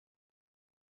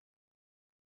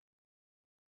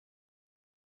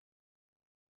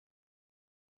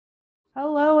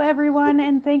Hello, everyone,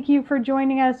 and thank you for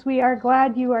joining us. We are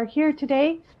glad you are here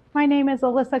today. My name is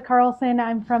Alyssa Carlson.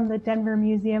 I'm from the Denver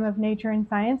Museum of Nature and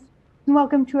Science, and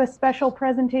welcome to a special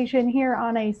presentation here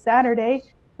on a Saturday.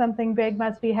 Something big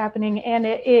must be happening, and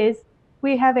it is.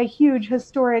 We have a huge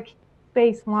historic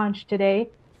space launch today.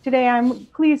 Today, I'm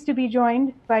pleased to be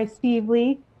joined by Steve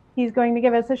Lee. He's going to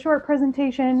give us a short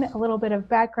presentation, a little bit of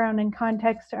background and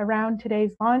context around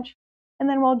today's launch, and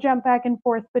then we'll jump back and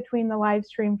forth between the live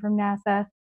stream from NASA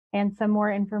and some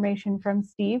more information from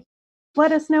Steve.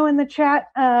 Let us know in the chat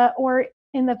or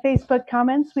in the Facebook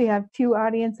comments. We have two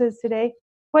audiences today.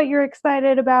 What you're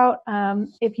excited about,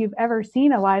 if you've ever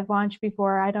seen a live launch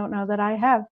before. I don't know that I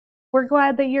have. We're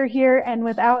glad that you're here, and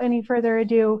without any further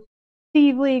ado,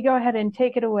 Steve Lee, go ahead and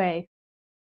take it away.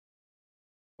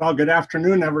 Well, good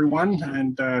afternoon, everyone,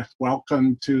 and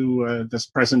welcome to this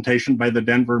presentation by the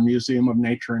Denver Museum of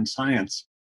Nature and Science.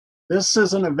 This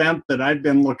is an event that I've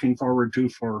been looking forward to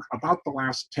for about the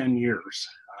last 10 years.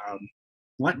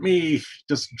 Let me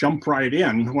just jump right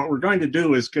in. What we're going to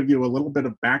do is give you a little bit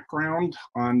of background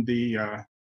on the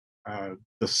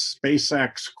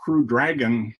SpaceX Crew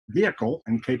Dragon vehicle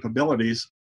and capabilities,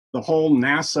 the whole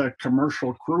NASA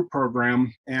commercial crew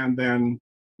program, and then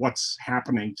what's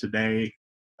happening today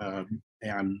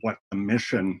and what the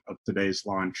mission of today's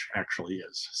launch actually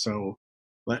is. So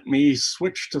let me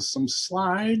switch to some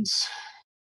slides.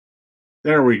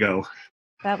 There we go.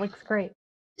 That looks great.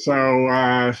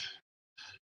 So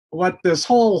what this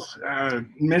whole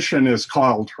mission is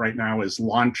called right now is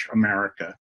Launch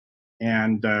America.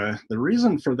 And the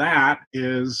reason for that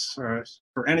is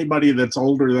for anybody that's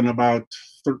older than about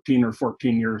 13 or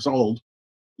 14 years old,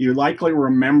 you likely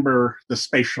remember the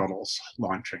space shuttles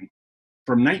launching.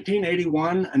 From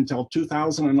 1981 until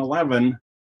 2011,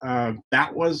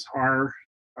 that was our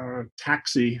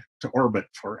taxi to orbit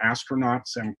for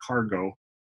astronauts and cargo.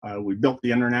 We built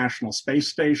the International Space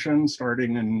Station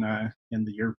starting in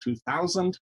the year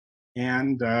 2000,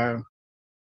 and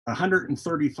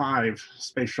 135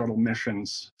 space shuttle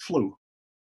missions flew.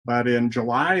 But in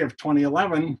July of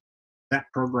 2011, that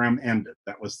program ended.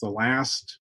 That was the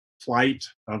last flight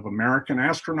of American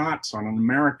astronauts on an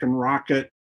American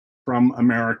rocket from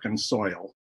American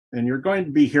soil. And you're going to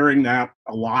be hearing that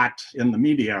a lot in the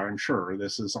media, I'm sure.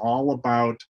 This is all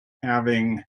about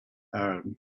having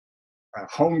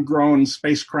homegrown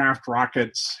spacecraft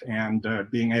rockets and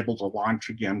being able to launch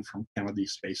again from Kennedy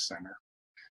Space Center.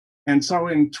 And so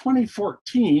in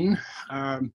 2014,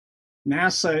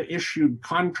 NASA issued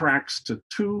contracts to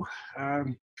two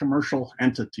commercial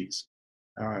entities,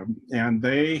 and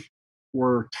they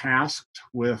were tasked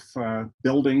with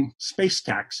building space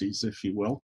taxis, if you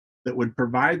will, that would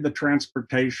provide the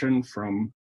transportation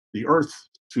from the Earth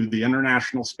to the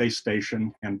International Space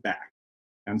Station and back.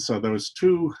 And so those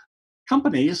two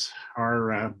companies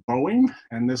are Boeing,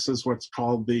 and this is what's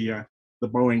called the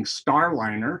Boeing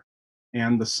Starliner,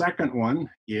 and the second one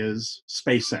is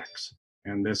SpaceX,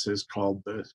 and this is called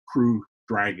the Crew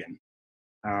Dragon.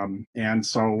 And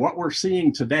so what we're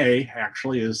seeing today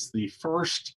actually is the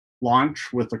first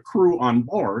launch with a crew on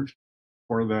board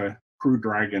for the Crew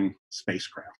Dragon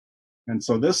spacecraft. And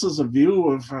so this is a view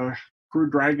of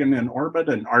Crew Dragon in orbit,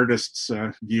 an artist's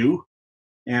view.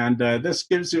 And this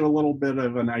gives you a little bit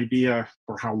of an idea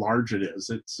for how large it is.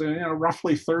 It's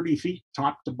roughly 30 feet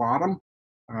top to bottom.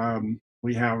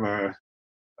 We have a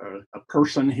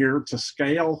person here to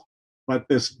scale, but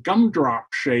this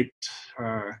gumdrop shaped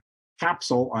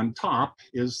capsule on top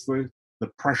is the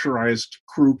pressurized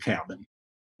crew cabin.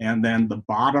 And then the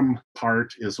bottom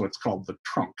part is what's called the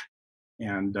trunk.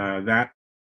 And that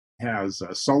has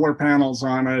solar panels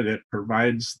on it. It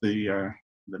provides the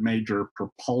major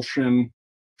propulsion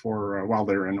for while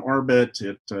they're in orbit.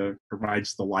 It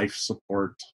provides the life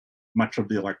support, much of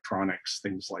the electronics,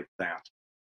 things like that.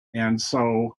 And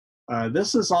so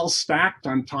this is all stacked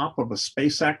on top of a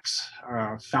SpaceX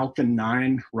Falcon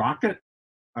 9 rocket.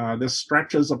 This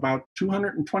stretches about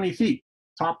 220 feet,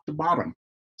 top to bottom.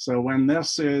 So when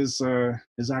this is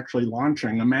actually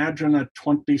launching, imagine a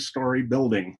 20-story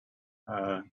building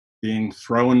being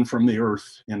thrown from the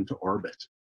Earth into orbit.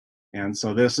 And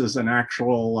so this is an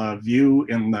actual view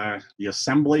in the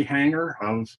assembly hangar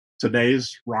of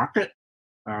today's rocket.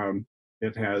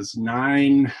 It has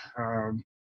 9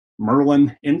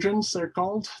 Merlin engines, they're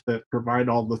called, that provide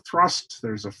all the thrust.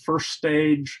 There's a first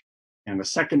stage and a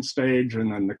second stage,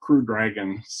 and then the Crew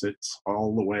Dragon sits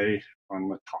all the way on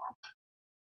the top.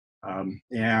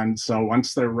 And so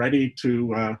once they're ready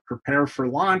to prepare for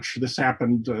launch, this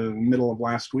happened middle of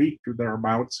last week or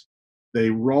thereabouts,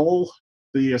 they roll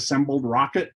the assembled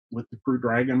rocket with the Crew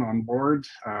Dragon on board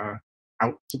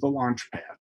out to the launch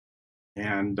pad.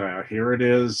 And here it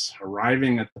is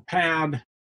arriving at the pad,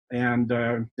 and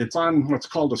it's on what's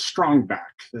called a strong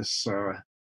back. This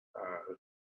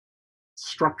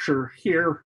structure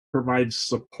here provides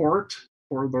support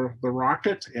for the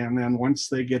rocket, and then once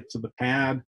they get to the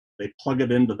pad, they plug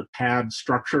it into the pad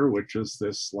structure, which is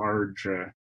this large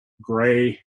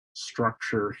gray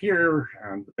structure here,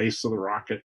 and the base of the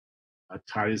rocket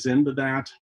ties into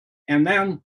that. And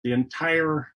then the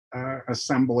entire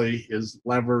assembly is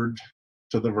levered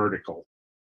to the vertical.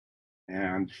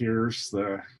 And here's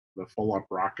the full-up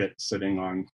rocket sitting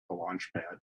on the launch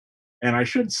pad. And I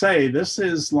should say, this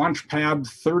is Launch Pad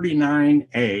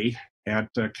 39A at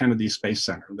Kennedy Space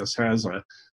Center. This has a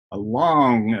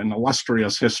long and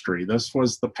illustrious history. This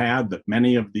was the pad that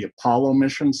many of the Apollo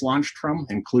missions launched from,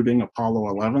 including Apollo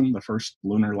 11, the first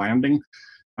lunar landing.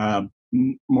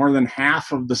 More than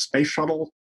half of the Space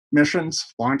Shuttle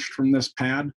missions launched from this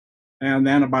pad. And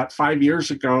then about 5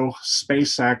 years ago,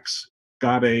 SpaceX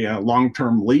got a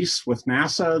long-term lease with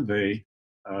NASA. They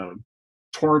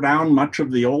tore down much of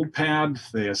the old pad.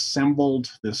 They assembled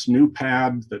this new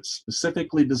pad that's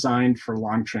specifically designed for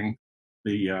launching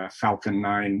the Falcon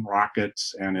 9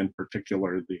 rockets, and in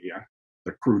particular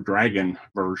the Crew Dragon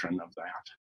version of that.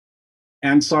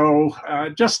 And so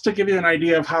just to give you an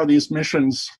idea of how these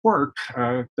missions work,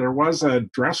 there was a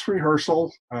dress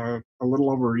rehearsal a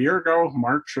little over a year ago,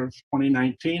 March of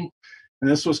 2019,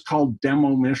 and this was called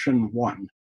Demo Mission 1.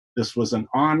 This was an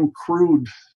on-crewed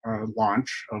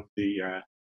launch of the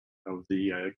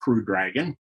Crew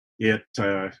Dragon. It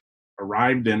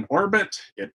arrived in orbit,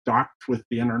 it docked with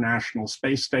the International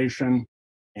Space Station,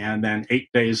 and then 8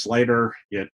 days later,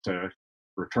 it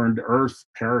returned to Earth,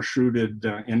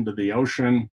 parachuted into the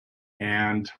ocean,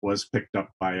 and was picked up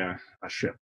by a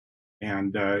ship.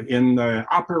 And in the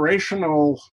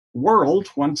operational world,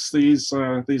 once these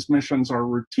missions are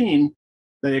routine,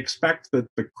 they expect that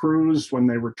the crews, when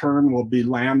they return, will be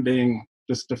landing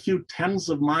just a few tens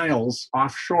of miles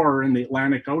offshore in the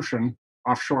Atlantic Ocean,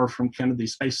 offshore from Kennedy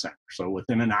Space Center. So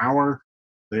within an hour,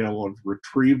 they'll have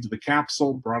retrieved the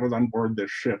capsule, brought it on board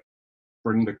this ship,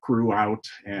 bring the crew out,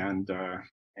 and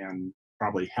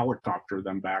probably helicopter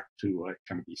them back to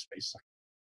Kennedy Space Center.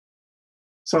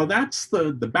 So that's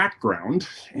the background.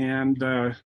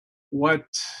 And what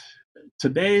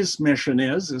today's mission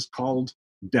is called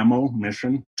Demo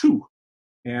Mission 2.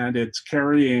 And it's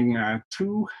carrying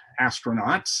 2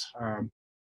 astronauts.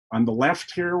 On the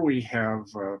left here, we have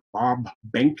Bob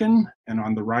Behnken, and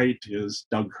on the right is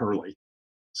Doug Hurley.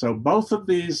 So both of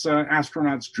these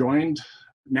astronauts joined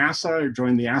NASA, or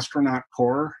joined the astronaut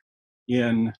corps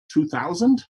in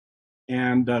 2000,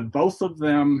 and both of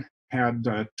them had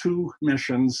 2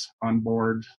 missions on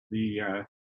board the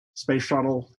Space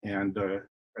Shuttle, and a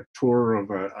tour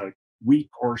of a week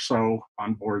or so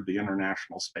on board the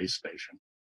International Space Station.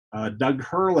 Doug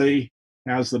Hurley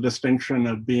has the distinction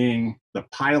of being the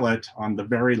pilot on the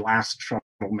very last shuttle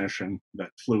mission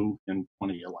that flew in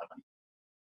 2011.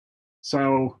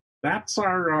 So that's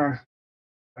our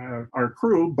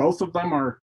crew. Both of them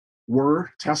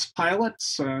were test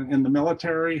pilots in the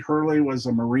military. Hurley was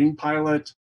a Marine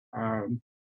pilot.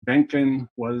 Behnken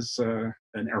was an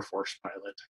Air Force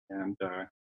pilot, and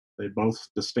they both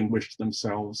distinguished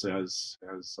themselves as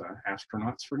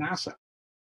astronauts for NASA.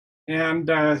 And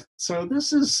so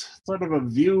this is sort of a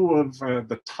view of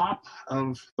the top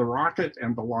of the rocket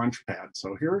and the launch pad.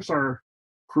 So here's our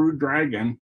Crew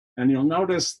Dragon, and you'll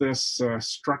notice this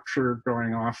structure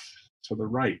going off to the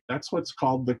right. That's what's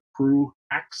called the crew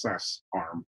access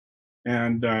arm.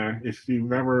 And if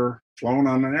you've ever flown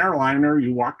on an airliner,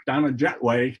 you walk down a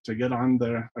jetway to get on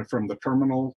from the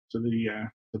terminal to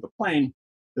the plane.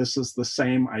 This is the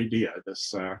same idea.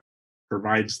 This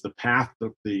provides the path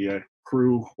that the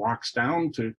crew walks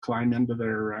down to climb into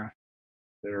their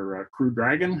Crew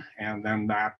Dragon, and then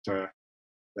that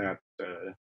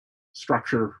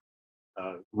structure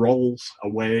rolls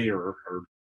away or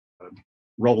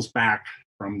rolls back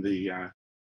from the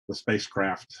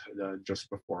spacecraft just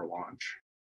before launch.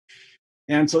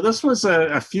 And so this was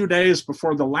a few days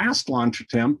before the last launch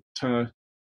attempt.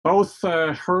 Both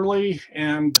Hurley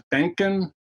and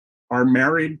Behnken are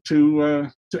married to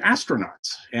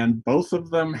astronauts, and both of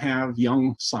them have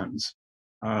young sons.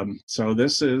 So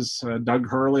this is Doug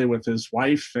Hurley with his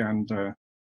wife and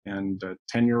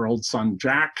 10-year-old son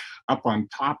Jack up on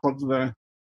top of the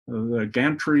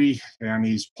gantry, and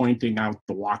he's pointing out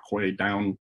the walkway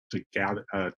down to get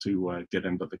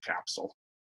into the capsule.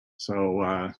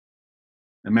 So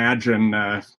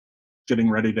imagine getting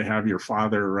ready to have your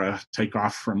father take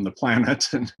off from the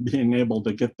planet and being able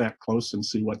to get that close and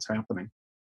see what's happening.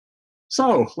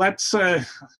 So let's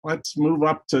move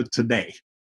up to today.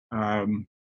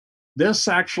 This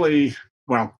actually,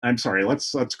 well, I'm sorry,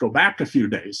 let's go back a few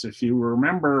days. If you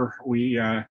remember, we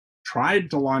tried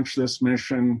to launch this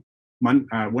mission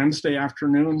Wednesday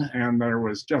afternoon, and there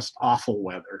was just awful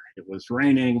weather. It was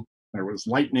raining, there was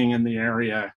lightning in the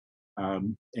area,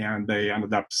 and they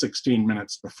ended up 16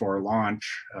 minutes before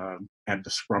launch, had to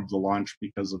scrub the launch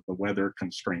because of the weather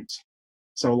constraints.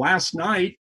 So last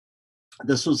night,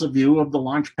 this was a view of the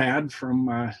launch pad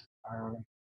from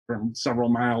several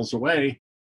miles away.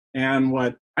 And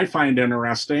what I find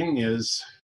interesting is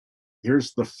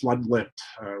here's the floodlit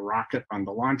rocket on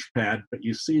the launch pad, but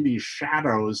you see these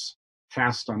shadows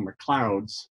cast on the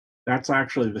clouds. That's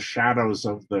actually the shadows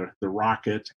of the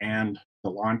rocket and the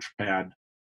launch pad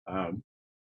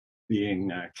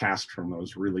being cast from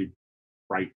those really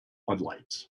bright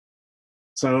floodlights.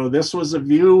 So this was a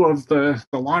view of the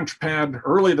launch pad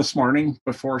early this morning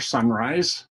before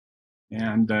sunrise.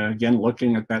 And again,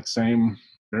 looking at that same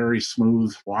very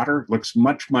smooth water, looks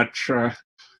much better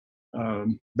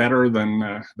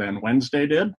than Wednesday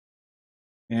did.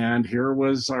 And here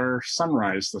was our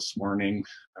sunrise this morning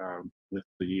with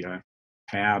the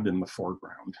pad in the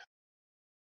foreground.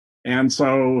 And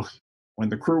so when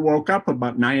the crew woke up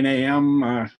about 9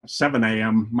 a.m., 7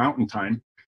 a.m. Mountain Time,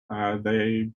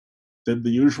 they did the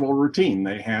usual routine.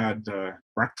 They had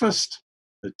breakfast.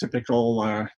 The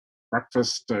typical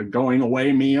breakfast going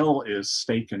away meal is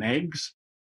steak and eggs.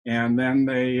 And then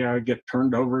they get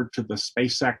turned over to the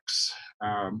SpaceX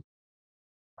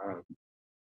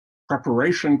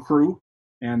preparation crew,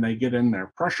 and they get in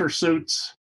their pressure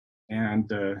suits and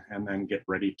then get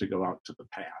ready to go out to the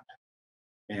pad.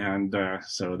 And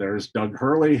so there's Doug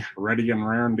Hurley, ready and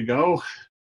raring to go.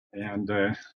 And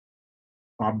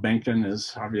Bob Behnken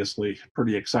is obviously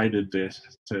pretty excited to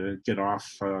get off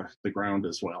the ground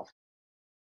as well.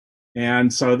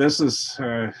 And so this is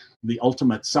the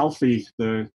ultimate selfie.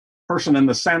 The person in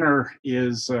the center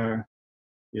is Jim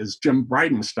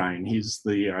Bridenstine. He's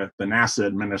the NASA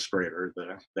administrator,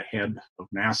 the head of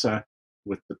NASA,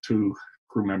 with the two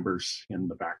crew members in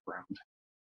the background.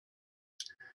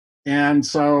 And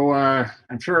so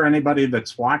I'm sure anybody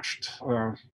that's watched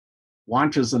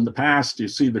launches in the past, you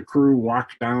see the crew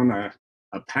walk down a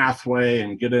pathway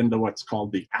and get into what's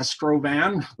called the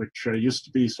Astrovan, which used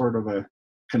to be sort of a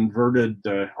converted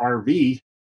RV.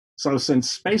 So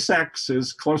since SpaceX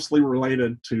is closely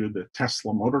related to the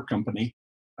Tesla Motor Company,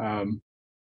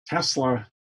 Tesla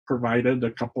provided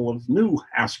a couple of new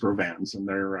Astrovans in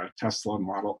their Tesla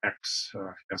Model X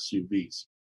SUVs.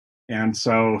 And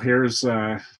so here's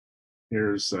Bob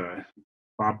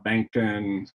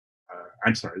Behnken.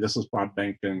 I'm sorry, this is Bob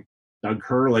Behnken, Doug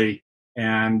Hurley,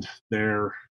 and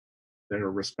their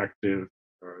respective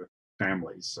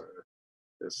families.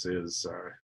 This is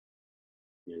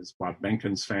Bob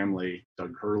Behnken's family,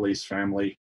 Doug Hurley's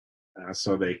family.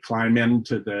 So they climb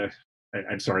into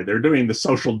I'm sorry, they're doing the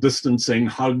social distancing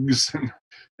hugs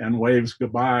and waves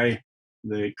goodbye.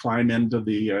 They climb into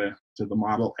the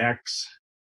Model X,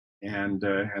 and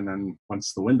then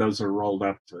once the windows are rolled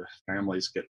up, the families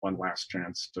get one last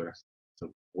chance to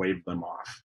wave them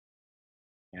off.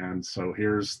 And so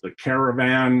here's the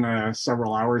Caravan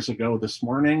several hours ago this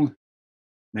morning,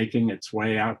 making its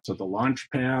way out to the launch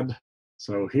pad.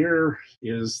 So here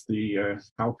is the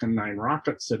Falcon 9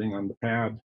 rocket sitting on the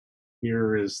pad.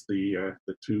 Here is the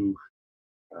two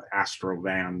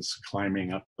Astrovans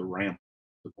climbing up the ramp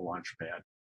to the launch pad.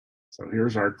 So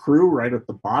here's our crew right at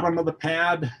the bottom of the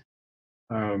pad.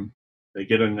 They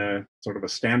get in a sort of a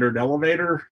standard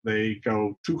elevator. They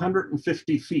go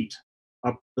 250 feet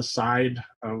up the side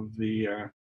of the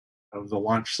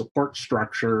launch support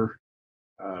structure,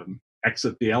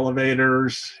 exit the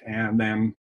elevators, and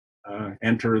then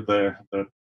enter the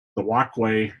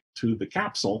walkway to the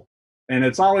capsule. And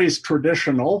it's always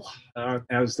traditional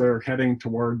as they're heading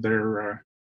toward their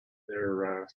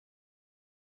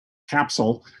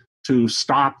capsule to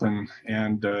stop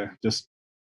and just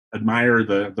admire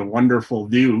the wonderful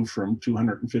view from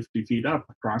 250 feet up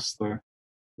across the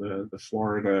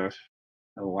Florida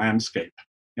landscape.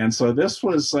 And so this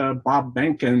was Bob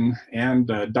Behnken, and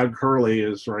Doug Hurley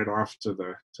is right off to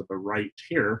the right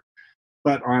here.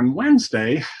 But on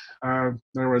Wednesday,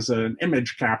 there was an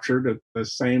image captured at the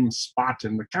same spot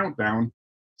in the countdown.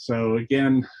 So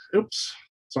again, oops,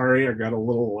 sorry, I got a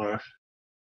little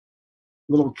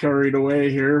carried away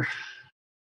here.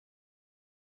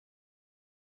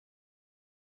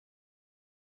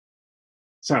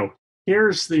 So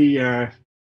here's the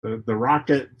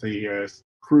rocket, the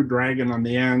Crew Dragon on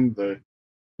the end,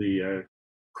 the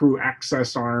crew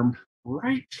access arm.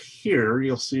 Right here,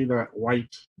 you'll see that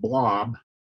white blob.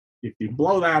 if you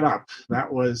blow that up,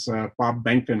 that was Bob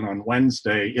Behnken on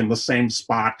Wednesday in the same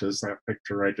spot as that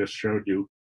picture I just showed you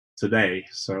today.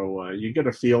 So you get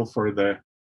a feel for the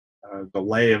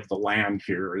lay of the land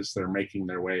here as they're making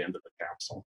their way into the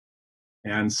capsule.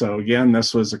 And so again,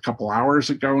 this was a couple hours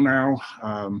ago now.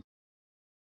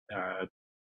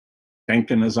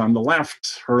 Behnken is on the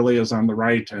left, Hurley is on the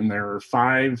right, and there are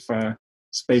 5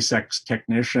 SpaceX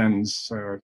technicians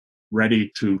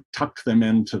ready to tuck them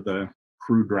into the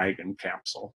Crew Dragon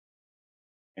capsule.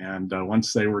 And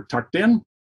once they were tucked in,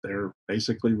 they're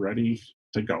basically ready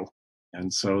to go.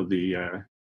 And so the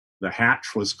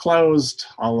hatch was closed,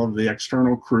 all of the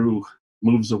external crew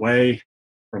moves away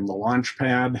from the launch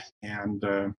pad, and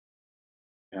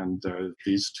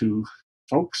these 2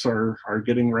 folks are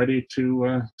getting ready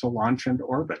to launch into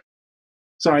orbit.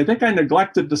 So I think I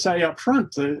neglected to say up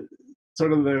front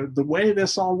sort of the way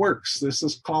this all works. This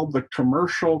is called the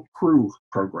Commercial Crew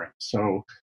Program. So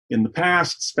in the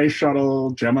past, Space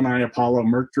Shuttle, Gemini, Apollo,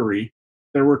 Mercury,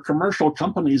 there were commercial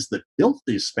companies that built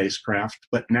these spacecraft,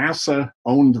 but NASA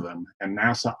owned them and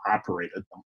NASA operated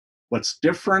them. What's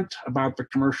different about the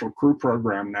Commercial Crew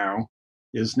Program now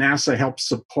is NASA helps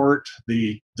support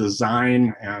the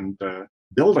design and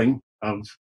building of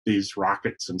these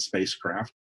rockets and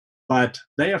spacecraft, but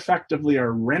they effectively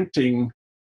are renting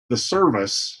the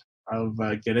service of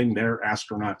getting their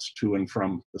astronauts to and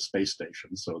from the space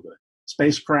station. So the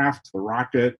spacecraft, the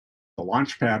rocket, the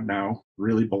launch pad now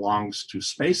really belongs to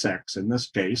SpaceX in this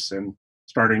case, and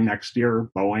starting next year,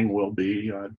 Boeing will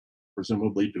be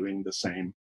presumably doing the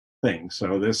same thing.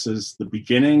 So this is the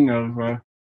beginning of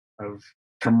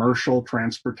commercial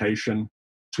transportation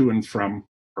to and from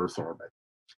Earth orbit.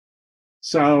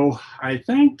 So I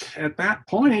think at that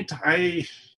point, I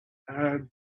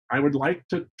would like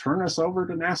to turn us over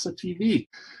to NASA TV.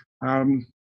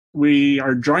 We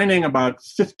are joining about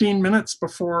 15 minutes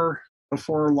before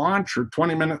launch, or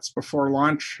 20 minutes before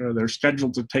launch. They're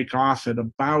scheduled to take off at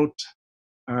about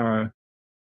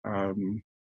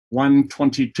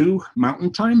 1:22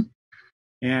 Mountain Time,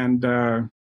 and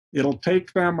it'll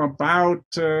take them about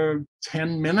 10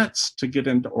 minutes to get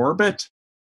into orbit.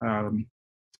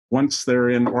 Once they're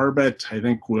in orbit, I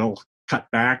think we'll cut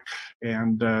back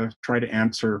and try to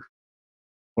answer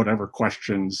whatever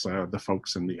questions the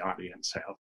folks in the audience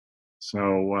have.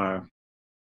 So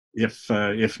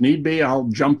if need be, I'll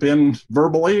jump in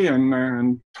verbally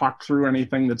and talk through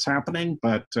anything that's happening.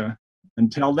 But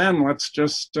until then, let's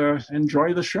just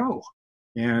enjoy the show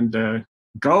and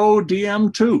go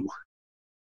DM2.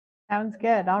 Sounds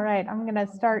good. All right, I'm going to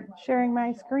start sharing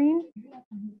my screen,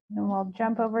 and we'll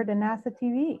jump over to NASA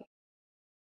TV.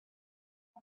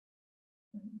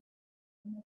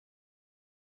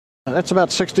 That's about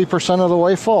 60% of the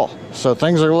way full, so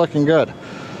things are looking good.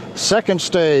 Second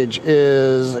stage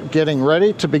is getting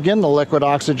ready to begin the liquid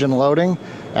oxygen loading.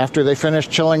 After they finish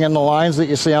chilling in the lines that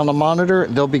you see on the monitor,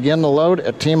 they'll begin the load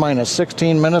at T-minus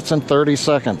 16 minutes and 30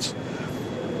 seconds.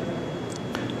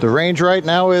 The range right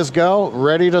now is go,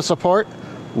 ready to support.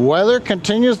 Weather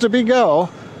continues to be go.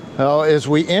 As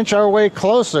we inch our way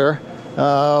closer,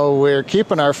 we're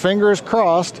keeping our fingers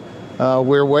crossed.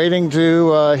 We're waiting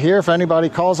to hear if anybody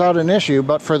calls out an issue,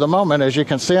 but for the moment, as you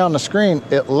can see on the screen,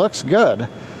 it looks good.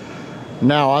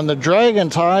 Now on the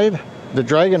Dragon side, the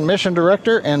Dragon mission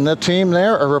director and the team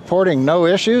there are reporting no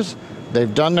issues.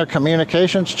 They've done their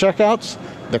communications checkouts.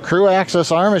 The crew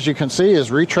access arm, as you can see, is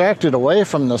retracted away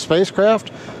from the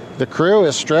spacecraft. The crew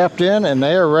is strapped in and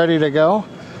they are ready to go.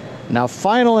 Now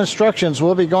final instructions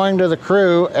will be going to the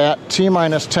crew at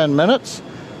T-minus 10 minutes.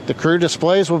 The crew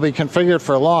displays will be configured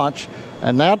for launch,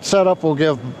 and that setup will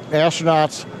give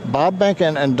astronauts Bob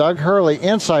Behnken and Doug Hurley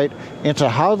insight into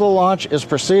how the launch is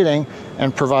proceeding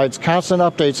and provides constant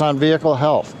updates on vehicle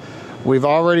health. We've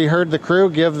already heard the crew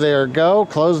give their go,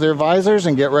 close their visors,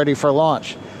 and get ready for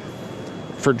launch.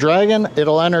 For Dragon,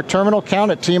 it'll enter terminal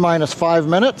count at T-minus 5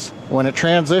 minutes. When it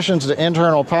transitions to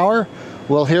internal power,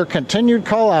 we'll hear continued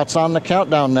callouts on the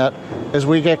countdown net as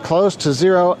we get close to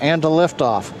 0 and to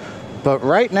liftoff. But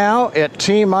right now, at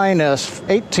T-minus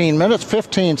 18 minutes,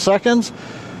 15 seconds,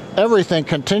 everything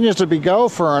continues to be go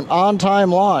for an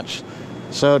on-time launch.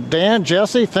 So Dan,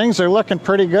 Jesse, things are looking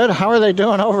pretty good. How are they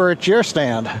doing over at your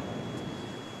stand?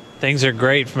 Things are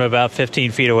great from about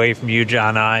 15 feet away from you,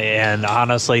 John, and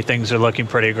honestly, things are looking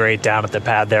pretty great down at the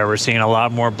pad there. We're seeing a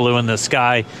lot more blue in the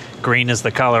sky. Green is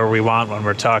the color we want when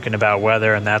we're talking about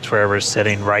weather, and that's where we're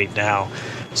sitting right now.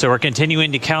 So we're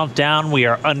continuing to count down. We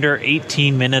are under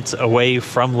 18 minutes away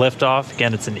from liftoff.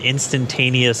 Again, it's an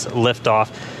instantaneous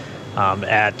liftoff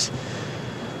at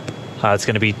It's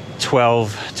going to be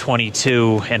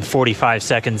 12:22 and 45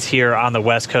 seconds here on the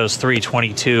West Coast,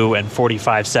 3:22 and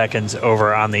 45 seconds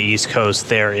over on the East Coast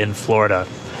there in Florida.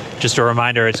 Just a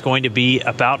reminder, it's going to be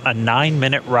about a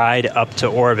 9-minute ride up to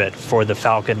orbit for the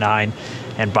Falcon 9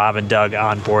 and Bob and Doug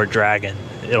onboard Dragon.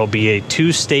 It'll be a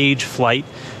 2-stage flight,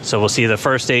 so we'll see the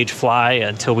first stage fly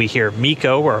until we hear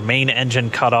MECO, or main engine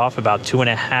cutoff, about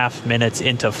 2.5 minutes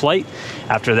into flight.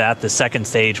 After that, the second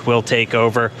stage will take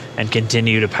over and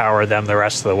continue to power them the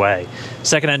rest of the way.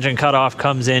 Second engine cutoff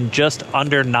comes in just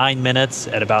under 9 minutes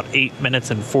at about 8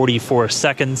 minutes and 44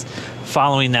 seconds.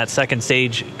 Following that second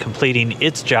stage completing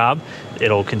its job,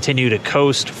 it'll continue to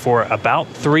coast for about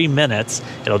 3 minutes.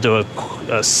 It'll do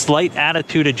a slight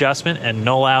attitude adjustment and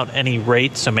null out any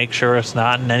rate, so make sure it's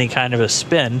not in any kind of a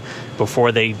spin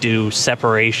before they do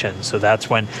separation. So that's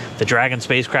when the Dragon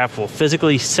spacecraft will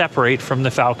physically separate from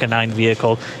the Falcon 9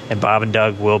 vehicle and Bob and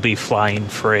Doug will be flying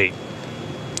free.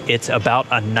 It's about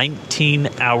a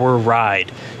 19-hour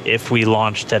ride if we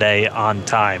launch today on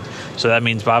time. So that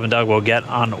means Bob and Doug will get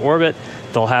on orbit.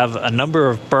 They'll have a number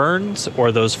of burns,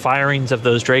 or those firings of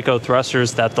those Draco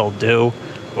thrusters that they'll do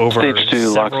over Stage 2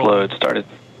 LOX load started.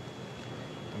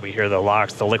 We hear the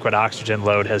LOX, the liquid oxygen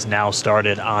load has now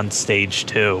started on stage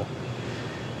 2.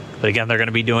 But again, they're going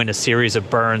to be doing a series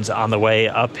of burns on the way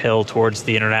uphill towards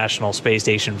the International Space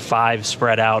Station 5,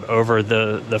 spread out over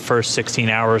the first 16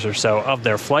 hours or so of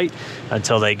their flight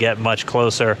until they get much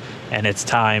closer and it's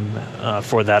time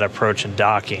for that approach and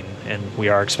docking. And we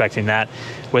are expecting that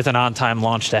with an on-time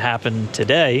launch to happen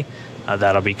today.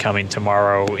 That'll be coming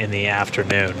tomorrow in the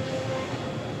afternoon.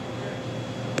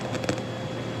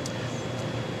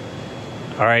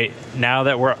 All right, now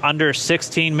that we're under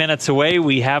 16 minutes away,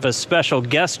 we have a special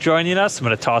guest joining us. I'm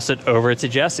going to toss it over to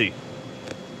Jesse.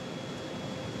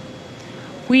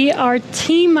 We are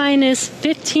T-minus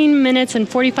 15 minutes and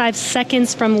 45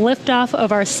 seconds from liftoff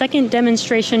of our second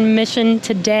demonstration mission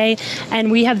today, and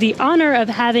we have the honor of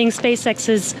having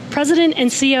SpaceX's President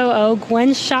and COO,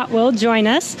 Gwen Shotwell, join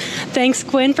us. Thanks,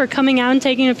 Gwen, for coming out and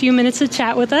taking a few minutes to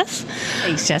chat with us.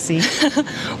 Thanks, Jesse.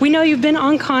 We know you've been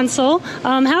on console.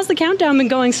 How's the countdown been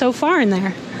going so far in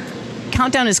there?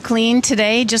 Countdown is clean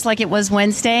today, just like it was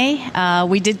Wednesday.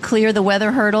 We did clear the weather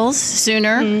hurdles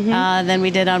sooner than we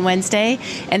did on Wednesday.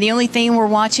 And the only thing we're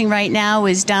watching right now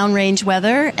is downrange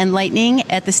weather and lightning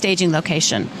at the staging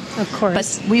location. Of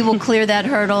course. But we will clear that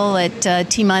hurdle at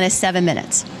T-minus 7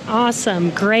 minutes.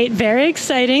 Awesome. Great. Very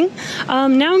exciting. Now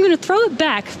I'm going to throw it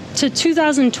back to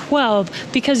 2012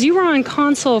 because you were on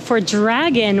console for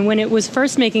Dragon when it was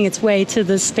first making its way to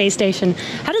the space station.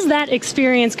 How does that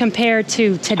experience compare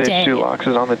to today? Stage 2 LOX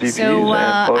is on the DPs. So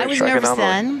I was nervous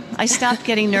then. I stopped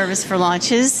getting nervous for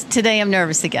launches. Today I'm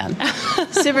nervous again.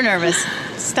 Super nervous.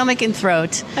 Stomach and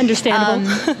throat. Understandable.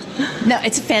 No,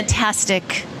 it's a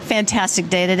fantastic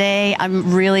day today.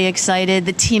 I'm really excited.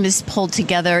 The team is pulled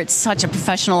together. It's such a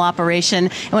professional operation.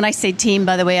 And when I say team,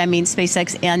 by the way, I mean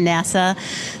SpaceX and NASA.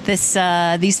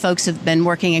 These folks have been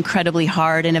working incredibly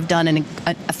hard and have done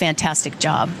a fantastic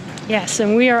job. Yes,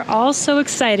 and we are all so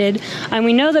excited. And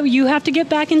we know that you have to get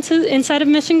back inside of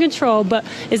mission control, but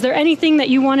is there anything that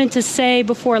you wanted to say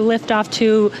before liftoff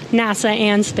to NASA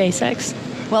and SpaceX?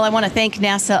 Well, I want to thank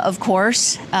NASA, of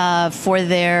course, for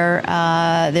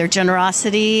their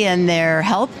generosity and their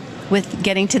help with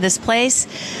getting to this place.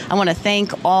 I want to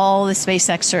thank all the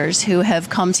SpaceXers who have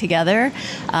come together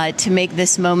to make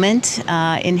this moment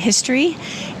in history.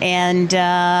 And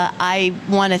I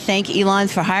want to thank Elon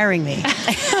for hiring me.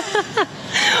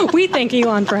 We thank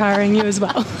Elon for hiring you as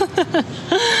well.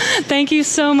 Thank you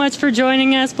so much for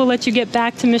joining us. We'll let you get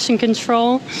back to mission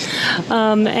control.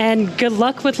 And good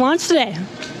luck with launch today.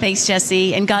 Thanks,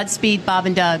 Jesse. And Godspeed, Bob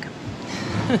and Doug.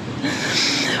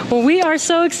 Well, we are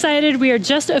so excited. We are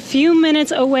just a few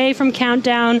minutes away from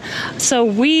countdown. So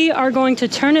we are going to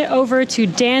turn it over to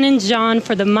Dan and John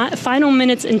for the final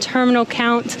minutes in terminal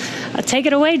count. Take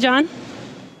it away, John.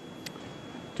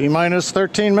 T-minus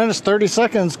 13 minutes, 30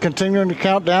 seconds, continuing to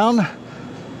count down.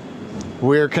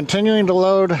 We're continuing to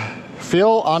load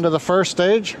fuel onto the first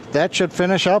stage. That should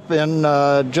finish up in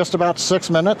just about 6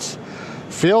 minutes.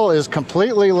 Fuel is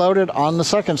completely loaded on the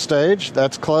second stage.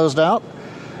 That's closed out.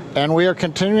 And we are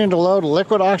continuing to load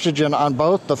liquid oxygen on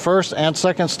both the first and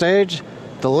second stage.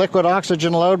 The liquid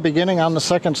oxygen load beginning on the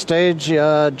second stage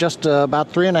just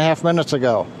about 3.5 minutes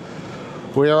ago.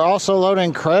 We are also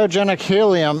loading cryogenic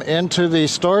helium into the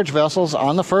storage vessels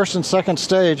on the first and second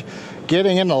stage,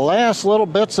 getting in the last little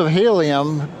bits of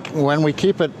helium when we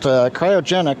keep it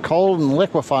cryogenic, cold and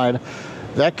liquefied.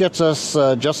 That gets us,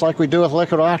 just like we do with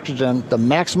liquid oxygen, the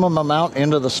maximum amount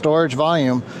into the storage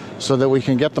volume so that we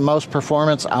can get the most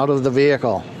performance out of the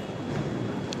vehicle.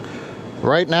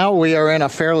 Right now, we are in a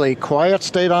fairly quiet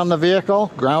state on the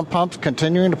vehicle. Ground pumps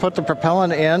continuing to put the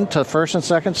propellant in to first and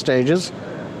second stages.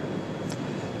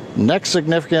 Next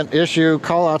significant issue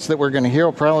callouts that we're going to hear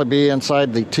will probably be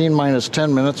inside the T-minus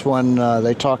 10 minutes when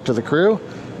they talk to the crew.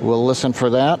 We'll listen for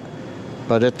that.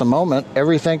 But at the moment,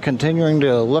 everything continuing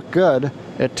to look good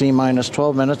at T-minus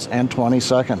 12 minutes and 20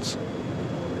 seconds.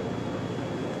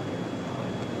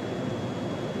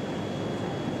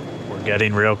 We're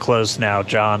getting real close now,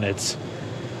 John. It's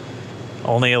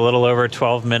only a little over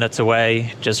 12 minutes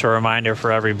away. Just a reminder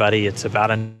for everybody, it's about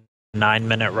a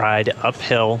 9-minute ride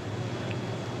uphill.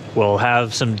 We'll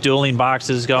have some dueling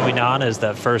boxes going on as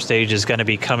that first stage is going to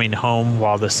be coming home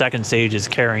while the second stage is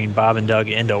carrying Bob and Doug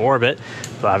into orbit.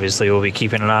 But obviously, we'll be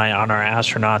keeping an eye on our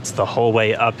astronauts the whole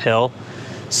way uphill.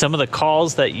 Some of the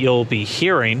calls that you'll be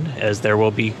hearing, as there will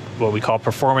be what we call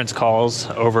performance calls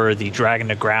over the Dragon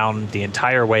to ground the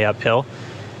entire way uphill.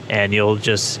 And you'll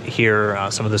just hear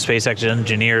some of the SpaceX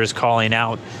engineers calling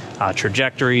out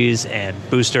trajectories and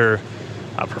booster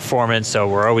performance. So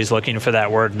we're always looking for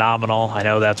that word nominal. I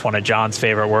know that's one of John's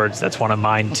favorite words. That's one of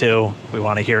mine too. We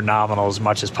want to hear nominal as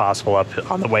much as possible up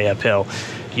on the way uphill.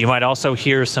 You might also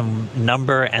hear some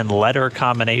number and letter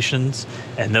combinations,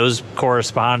 and those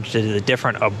correspond to the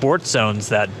different abort zones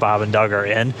that Bob and Doug are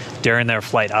in during their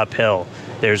flight uphill.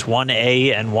 There's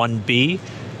 1A and 1B,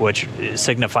 which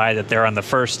signify that they're on the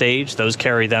first stage. Those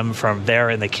carry them from there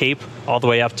in the Cape all the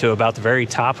way up to about the very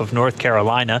top of North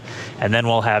Carolina. And then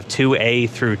we'll have 2A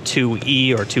through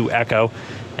 2E or 2 Echo,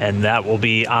 and that will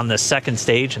be on the second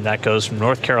stage, and that goes from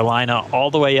North Carolina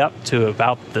all the way up to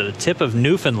about the tip of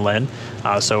Newfoundland,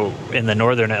 so in the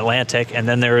northern Atlantic. And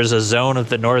then there is a zone of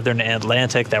the northern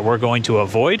Atlantic that we're going to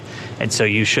avoid, and so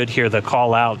you should hear the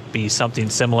call out be something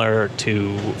similar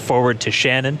to forward to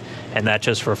Shannon, and that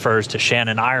just refers to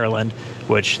Shannon, Ireland,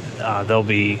 which they'll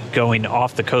be going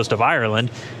off the coast of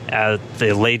Ireland at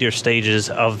the later stages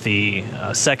of the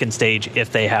second stage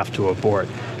if they have to abort.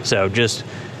 So just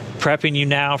prepping you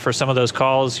now for some of those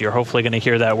calls. You're hopefully going to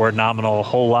hear that word nominal a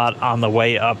whole lot on the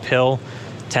way uphill.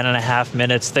 10.5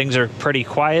 minutes. Things are pretty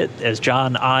quiet. As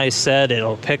John I said,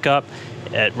 it'll pick up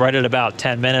right at about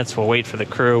 10 minutes. We'll wait for the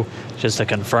crew just to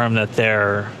confirm that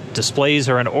their displays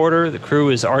are in order. The crew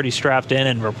is already strapped in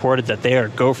and reported that they are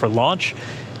go for launch.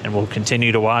 And we'll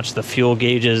continue to watch the fuel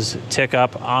gauges tick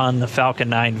up on the Falcon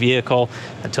 9 vehicle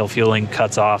until fueling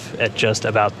cuts off at just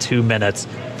about 2 minutes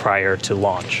prior to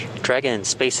launch. Dragon,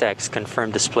 SpaceX,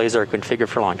 confirmed displays are configured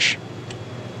for launch.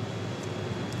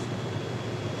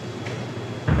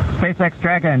 SpaceX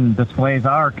Dragon, displays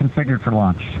are configured for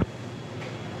launch.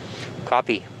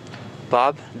 Copy.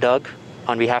 Bob, Doug,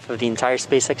 on behalf of the entire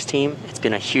SpaceX team, it's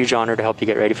been a huge honor to help you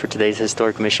get ready for today's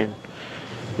historic mission.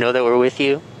 Know that we're with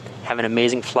you. Have an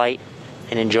amazing flight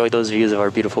and enjoy those views of our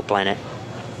beautiful planet.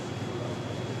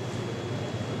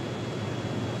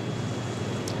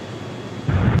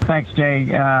 Thanks, Jay.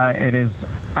 It is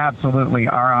absolutely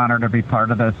our honor to be part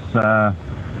of this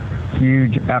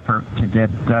huge effort to get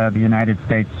the United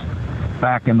States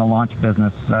back in the launch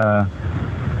business.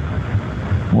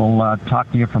 We'll talk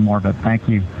to you from orbit. Thank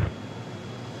you.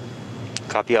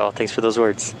 Copy all. Thanks for those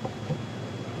words.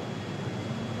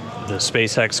 The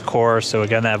SpaceX Corps, so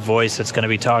again, that voice that's going to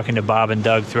be talking to Bob and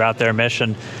Doug throughout their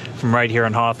mission from right here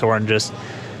in Hawthorne, just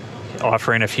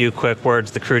offering a few quick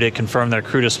words. The crew did confirm their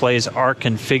crew displays are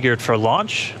configured for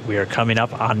launch. We are coming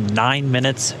up on 9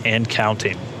 minutes and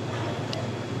counting.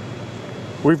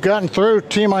 We've gotten through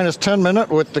T-minus 10 minute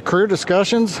with the crew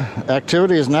discussions.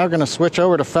 Activity is now going to switch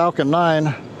over to Falcon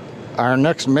 9. Our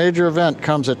next major event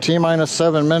comes at T-minus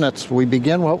 7 minutes. We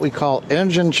begin what we call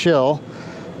engine chill.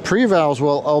 Pre-valves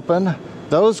will open.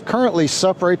 Those currently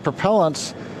separate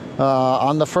propellants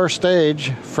on the first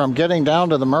stage from getting down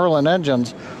to the Merlin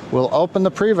engines. We'll open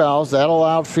the pre-valves. That'll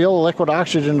allow fuel liquid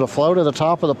oxygen to flow to the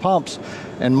top of the pumps.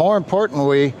 And more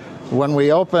importantly, when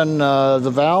we open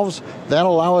the valves,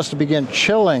 that'll allow us to begin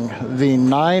chilling the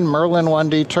 9 Merlin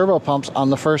 1D turbopumps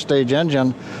on the first stage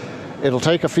engine. It'll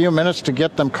take a few minutes to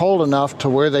get them cold enough to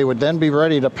where they would then be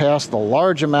ready to pass the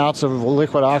large amounts of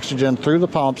liquid oxygen through the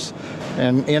pumps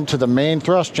and into the main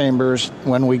thrust chambers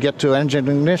when we get to engine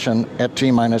ignition at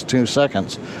T-minus 2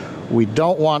 seconds. We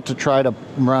don't want to try to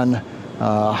run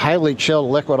highly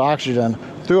chilled liquid oxygen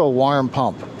through a warm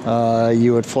pump.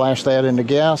 You would flash that into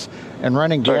gas, and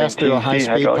running gas through a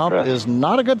high-speed pump is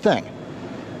not a good thing.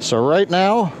 So right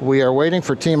now, we are waiting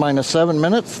for T-minus 7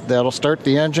 minutes. That'll start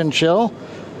the engine chill.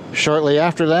 Shortly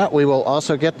after that, we will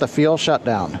also get the fuel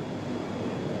shutdown.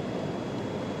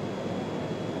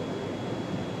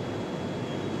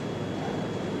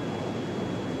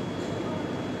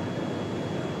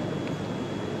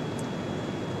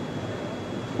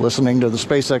 listening to the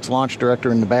SpaceX launch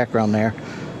director in the background there.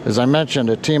 As I mentioned,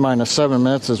 at T-minus 7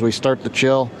 minutes as we start the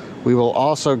chill, we will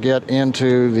also get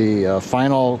into the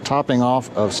final topping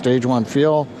off of stage 1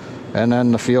 fuel, and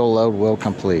then the fuel load will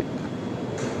complete.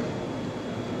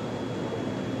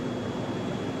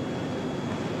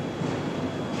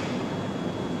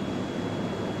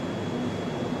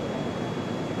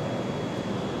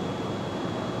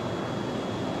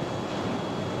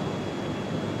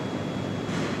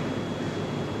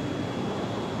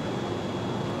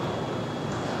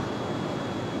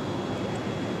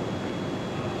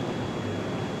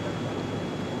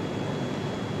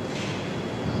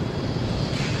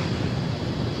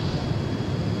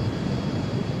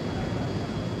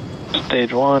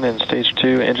 Stage 1 and Stage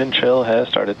 2 engine chill has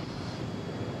started.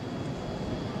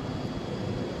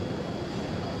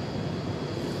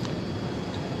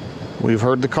 We've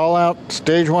heard the call out.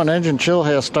 Stage 1 engine chill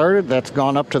has started. That's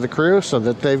gone up to the crew so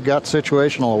that they've got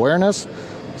situational awareness.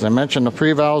 As I mentioned, the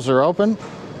pre-valves are open.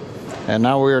 And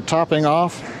now we are topping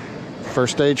off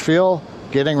first stage fuel,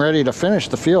 getting ready to finish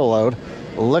the fuel load.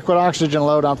 Liquid oxygen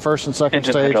load on first and second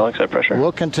Engine stage hydraulics at pressure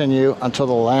will continue until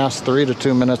the last 3 to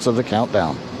 2 minutes of the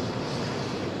countdown.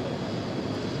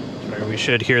 We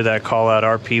should hear that call out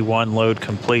RP1 load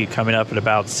complete coming up at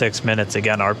about 6 minutes.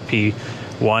 Again,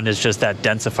 RP1 is just that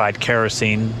densified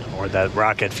kerosene or that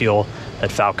rocket fuel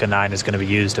that Falcon 9 is going to be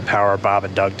used to power Bob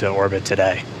and Doug to orbit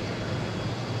today.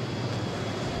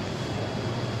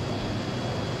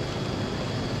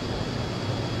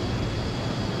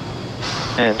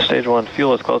 and Stage 1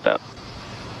 fuel is closed out.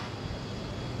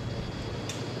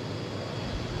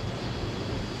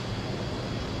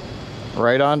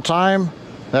 Right on time.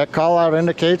 That call out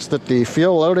indicates that the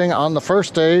fuel loading on the first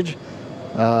stage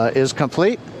is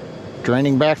complete.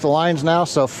 Draining back the lines now,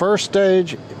 so first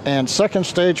stage and second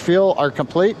stage fuel are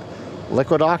complete.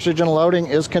 Liquid oxygen loading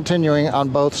is continuing on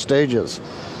both stages.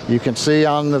 You can see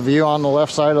on the view on the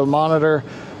left side of the monitor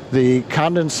the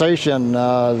condensation,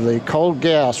 the cold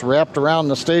gas wrapped around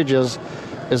the stages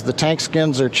as the tank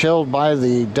skins are chilled by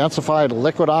the densified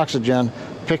liquid oxygen,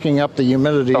 picking up the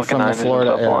humidity Falcon from the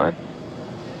Florida air.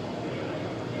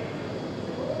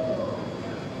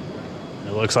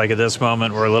 It looks like at this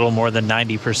moment we're a little more than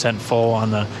 90% full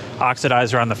on the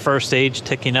oxidizer on the first stage,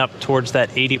 ticking up towards that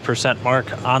 80%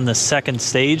 mark on the second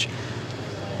stage.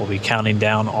 We'll be counting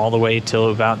down all the way till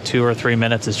about 2 or 3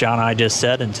 minutes, as John and I just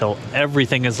said, until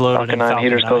everything is loaded Falcon in 9 Falcon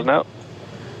heaters 9. closing out.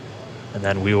 And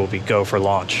then we will be go for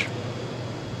launch.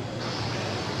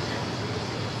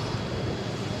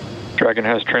 Dragon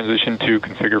has transitioned to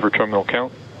configure for terminal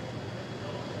count.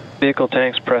 Vehicle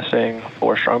tanks pressing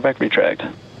for strongback retract.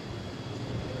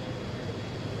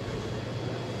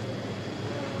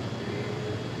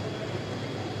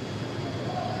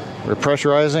 We're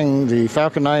pressurizing the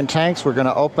Falcon 9 tanks. We're going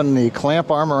to open the clamp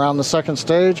arm around the second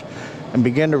stage and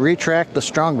begin to retract the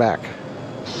strongback.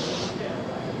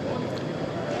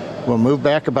 We'll move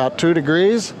back about 2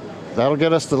 degrees. That'll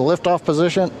get us to the liftoff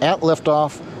position. At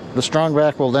liftoff, the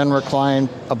strongback will then recline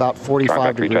about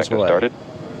 45 degrees away. Started.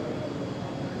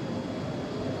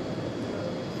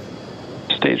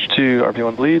 Stage 2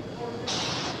 RP1 bleed.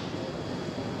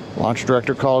 Launch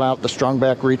director called out the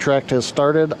strongback retract has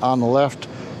started. On the left,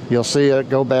 you'll see it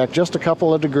go back just a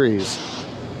couple of degrees.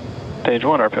 Stage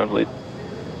 1 RP1 bleed.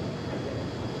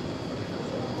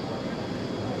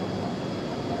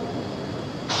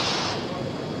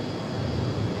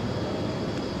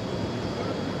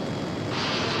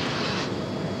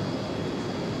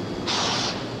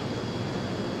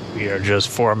 We are just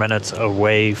 4 minutes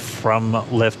away from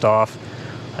liftoff.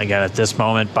 Again, at this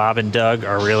moment, Bob and Doug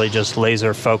are really just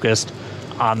laser focused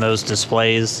on those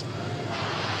displays.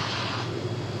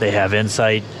 They have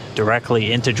insight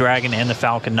directly into Dragon and the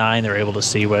Falcon 9. They're able to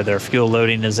see where their fuel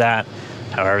loading is at,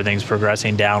 how everything's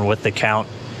progressing down with the count.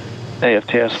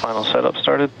 AFTS final setup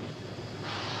started.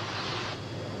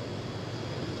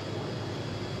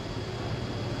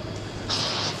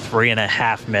 Three and a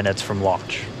half minutes from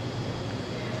launch.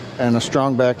 And the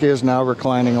strongback is now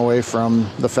reclining away from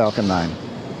the Falcon 9.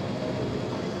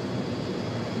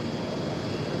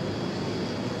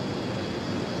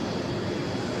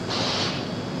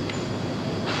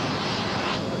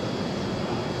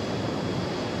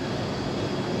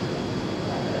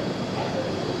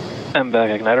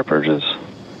 MVAC igniter purges.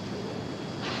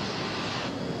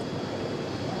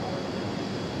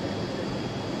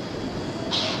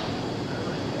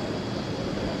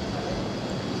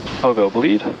 Pogo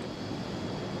bleed.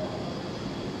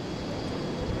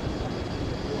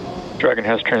 Dragon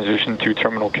has transitioned to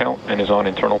terminal count and is on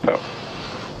internal power.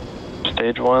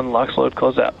 Stage 1 LOX load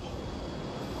closed out.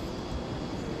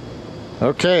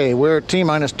 Okay, we're at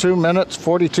T-minus 2 minutes,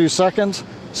 42 seconds.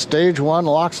 Stage 1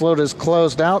 LOX load is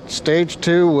closed out. Stage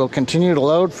 2 will continue to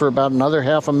load for about another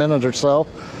half a minute or so.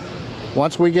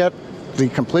 Once we get the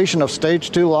completion of Stage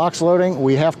 2 LOX loading,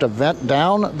 we have to vent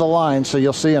down the line, so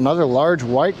you'll see another large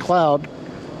white cloud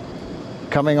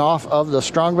coming off of the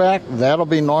strongback. That'll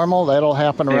be normal. That'll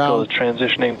happen around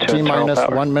transitioning to T-minus internal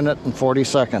power. 1 minute and 40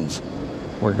 seconds.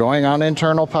 We're going on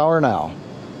internal power now.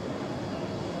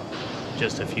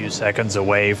 Just a few seconds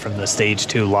away from the Stage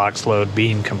 2 LOX load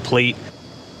being complete.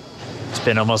 It's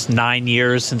been almost 9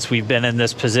 years since we've been in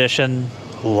this position.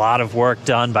 A lot of work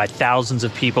done by thousands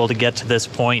of people to get to this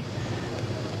point.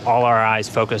 All our eyes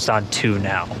focused on 2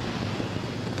 now.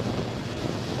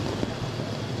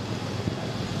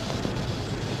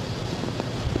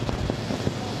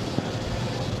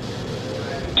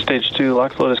 Stage 2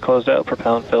 LOX load is closed out.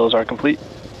 Propellant fills are complete.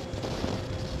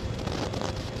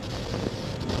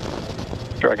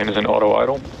 Dragon is in auto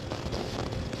idle.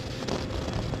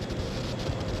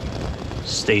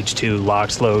 Stage 2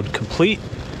 LOX load complete.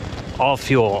 All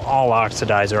fuel, all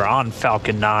oxidizer on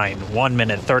Falcon 9. 1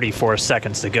 minute, 34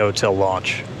 seconds to go till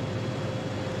launch.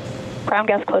 Ground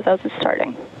gas closeouts is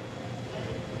starting.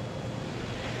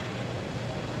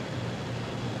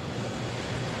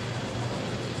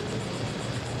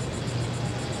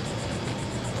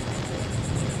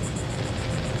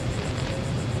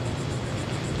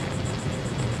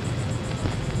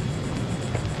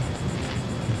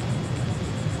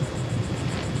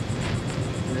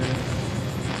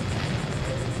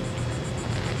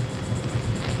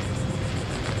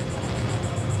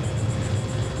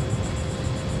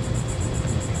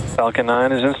 Falcon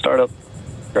 9 is in startup.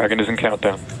 Dragon is in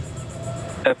countdown.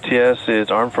 FTS is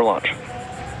armed for launch.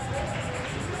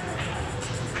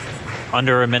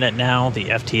 Under a minute now, the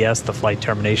FTS, the flight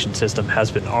termination system,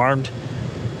 has been armed.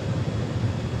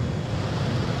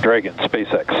 Dragon,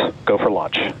 SpaceX, go for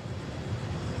launch.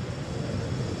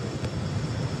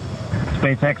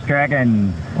 SpaceX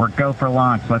Dragon, we're go for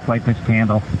launch. Let's light this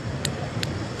candle.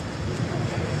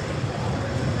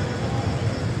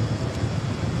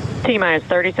 T-minus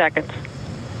 30 seconds.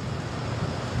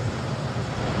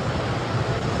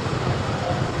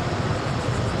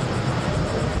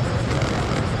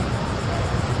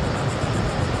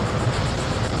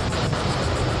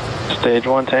 Stage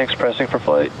 1 tanks pressing for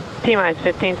flight. T-minus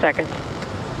 15 seconds.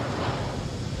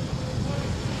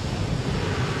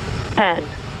 10,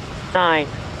 9,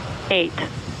 8,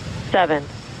 7,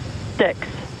 6,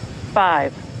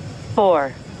 5,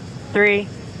 4, 3,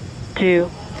 2,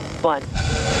 1,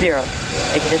 0.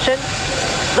 Ignition.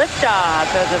 Liftoff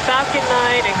of the Falcon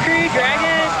 9 and Crew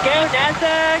Dragon. Go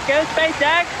NASA, go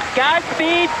SpaceX.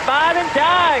 Godspeed, Bob and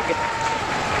Doug.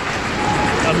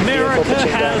 America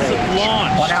has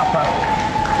launched.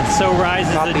 And so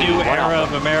rises a new era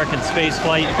of American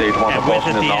spaceflight, and with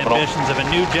it the ambitions of a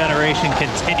new generation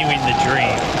continuing the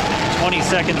dream. 20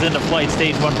 seconds into flight,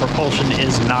 Stage 1 propulsion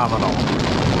is nominal.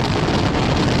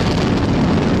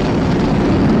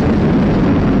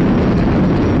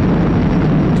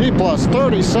 T-plus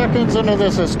 30 seconds into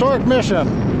this historic mission.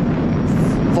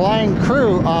 Flying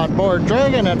crew on board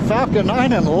Dragon and Falcon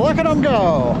 9, and look at them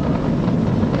go.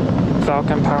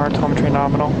 Falcon power telemetry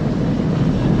nominal.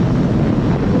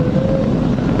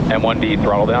 M1D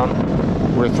throttle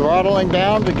down. We're throttling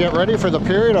down to get ready for the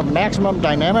period of maximum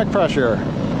dynamic pressure.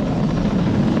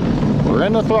 We're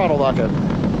in the throttle bucket.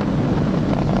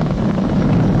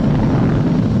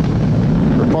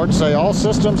 Reports say all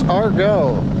systems are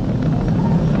go.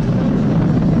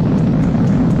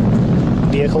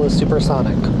 Vehicle is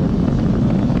supersonic.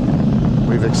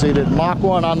 We've exceeded Mach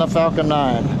 1 on the Falcon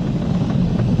 9.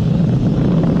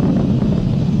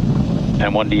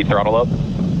 M1D throttle up.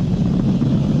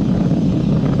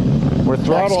 We're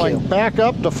throttling back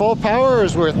up to full power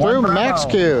as we're through max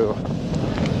Q.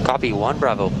 Copy, 1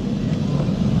 Bravo.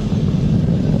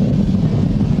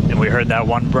 And we heard that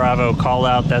 1 Bravo call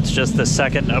out. That's just the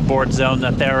second abort zone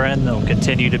that they're in. They'll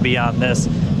continue to be on this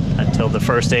until the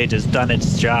first stage has done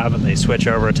its job and they switch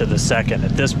over to the second.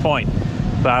 At this point,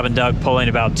 Bob and Doug pulling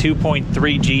about 2.3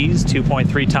 Gs,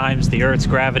 2.3 times the Earth's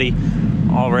gravity,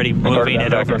 already moving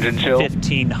at over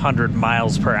 1,500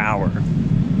 miles per hour.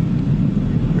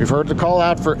 We've heard the call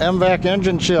out for MVAC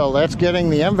engine chill. That's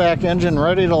getting the MVAC engine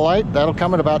ready to light. That'll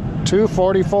come at about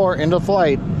 2:44 into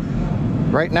flight.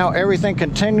 Right now, everything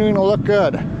continuing to look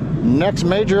good. Next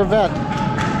major event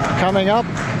coming up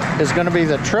is going to be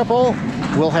the triple.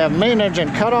 We'll have main engine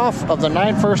cutoff of the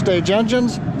 9 first stage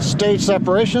engines, stage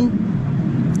separation,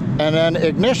 and then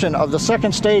ignition of the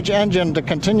second stage engine to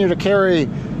continue to carry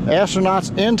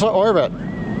astronauts into orbit.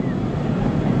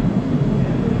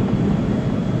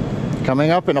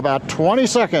 Coming up in about 20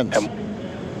 seconds.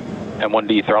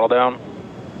 M1D throttle down.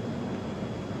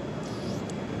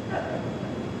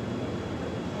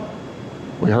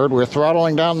 We heard we're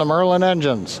throttling down the Merlin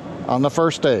engines on the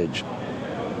first stage.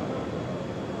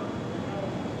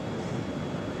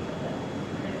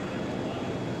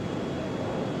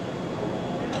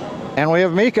 And we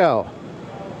have MECO.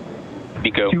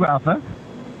 MECO. 2 Alpha.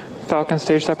 Falcon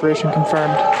stage separation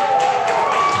confirmed.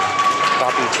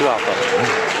 Copy, 2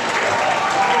 Alpha.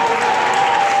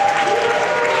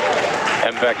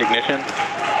 MVAC ignition.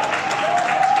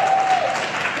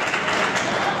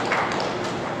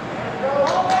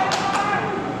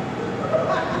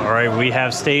 All right, we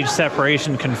have stage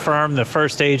separation confirmed. The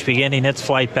first stage beginning its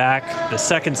flight back. The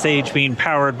second stage being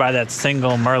powered by that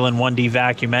single Merlin 1D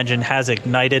vacuum engine has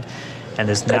ignited and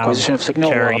is now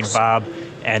carrying Bob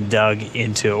and Doug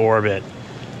into orbit.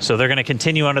 So they're going to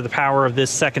continue under the power of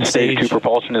this second stage. Stage 2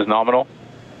 propulsion is nominal.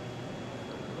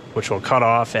 Which will cut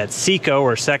off at SECO,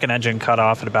 or second engine cut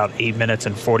off at about 8 minutes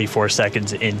and 44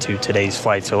 seconds into today's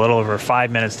flight. So a little over 5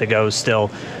 minutes to go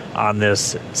still on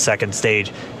this second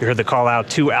stage. You heard the call out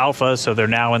to Alpha, so they're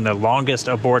now in the longest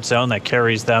abort zone that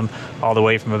carries them all the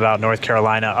way from about North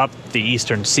Carolina up the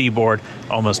eastern seaboard,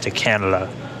 almost to Canada.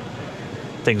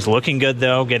 Things looking good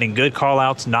though, getting good call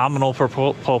outs, nominal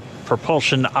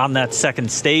propulsion on that second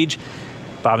stage.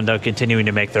 Bob and Doug continuing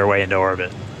to make their way into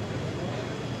orbit.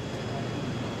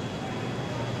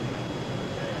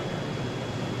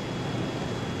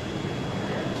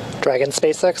 Dragon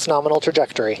SpaceX nominal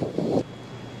trajectory.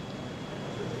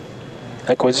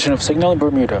 Acquisition of signal in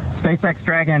Bermuda. SpaceX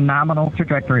Dragon nominal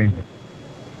trajectory.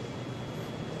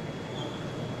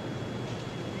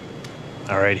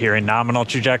 All right, here in nominal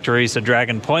trajectory, so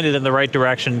Dragon pointed in the right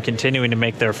direction, continuing to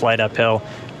make their flight uphill.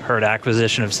 Heard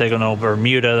acquisition of signal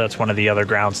Bermuda. That's one of the other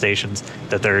ground stations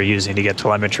that they're using to get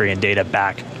telemetry and data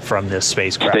back from this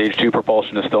spacecraft. Stage 2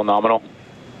 propulsion is still nominal.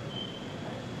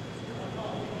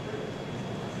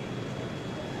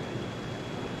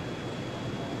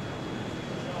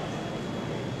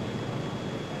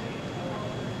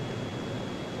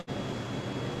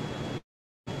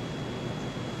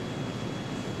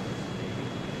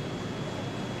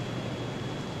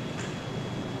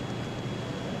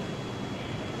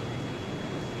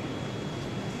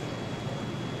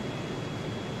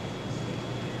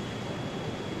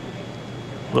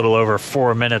 A little over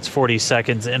 4 minutes, 40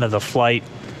 seconds into the flight.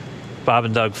 Bob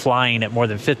and Doug flying at more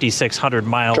than 5,600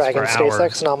 miles Dragon per hour.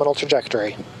 SpaceX nominal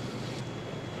trajectory.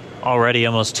 Already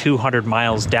almost 200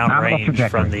 miles downrange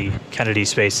from the Kennedy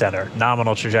Space Center.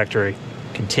 Nominal trajectory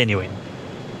continuing.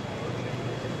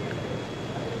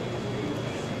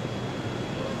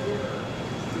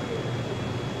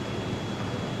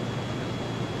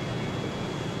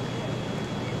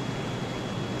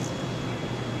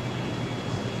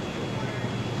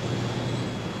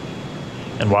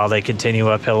 And while they continue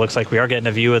uphill, looks like we are getting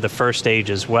a view of the first stage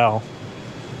as well.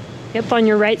 Yep, on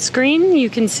your right screen,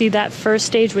 you can see that first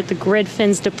stage with the grid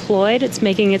fins deployed. It's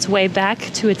making its way back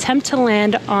to attempt to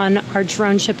land on our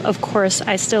drone ship, Of Course,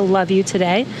 I Still Love You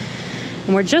today.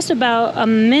 And we're just about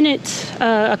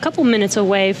a couple minutes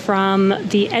away from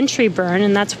the entry burn,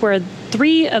 and that's where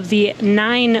 3 of the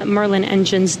 9 Merlin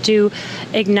engines do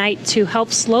ignite to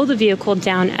help slow the vehicle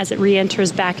down as it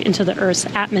re-enters back into the Earth's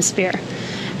atmosphere.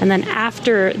 And then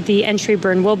after the entry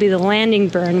burn will be the landing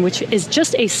burn, which is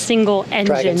just a single engine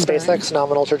Dragon burn. SpaceX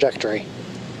nominal trajectory.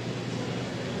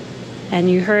 And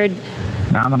you heard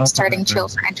nominal starting chill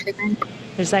for entry burn.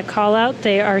 There's that call out.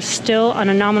 They are still on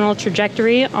a nominal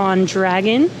trajectory on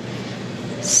Dragon,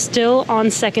 still on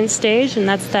second stage, and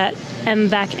that's that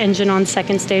MVAC engine on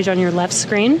second stage on your left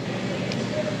screen.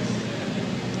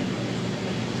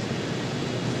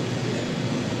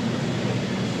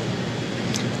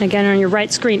 Again, on your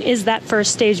right screen is that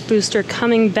first stage booster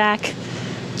coming back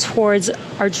towards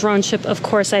our drone ship, Of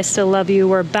Course, I Still Love You.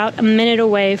 We're about a minute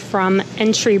away from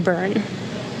entry burn.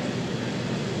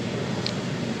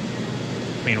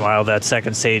 Meanwhile, that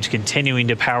second stage continuing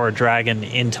to power Dragon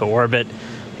into orbit.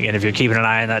 Again, if you're keeping an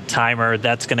eye on that timer,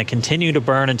 that's going to continue to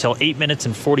burn until 8 minutes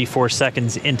and 44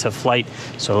 seconds into flight.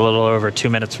 So a little over 2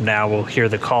 minutes from now, we'll hear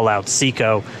the call out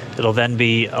SECO. It'll then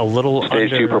be a little Stage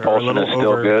 2 propulsion is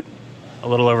still good. A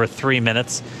little over 3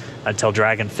 minutes until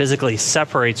Dragon physically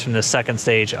separates from the second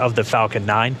stage of the Falcon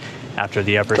 9 after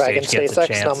the upper Dragon stage gets a SpaceX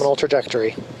chance. nominal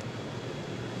trajectory.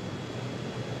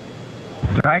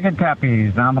 Dragon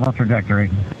copies, nominal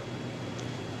trajectory.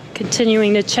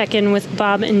 Continuing to check in with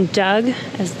Bob and Doug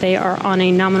as they are on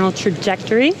a nominal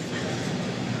trajectory.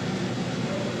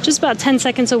 Just about 10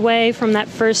 seconds away from that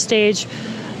first stage,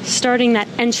 starting that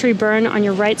entry burn on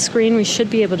your right screen. We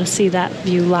should be able to see that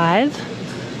view live.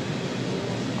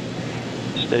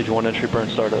 Stage 1 entry burn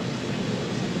startup.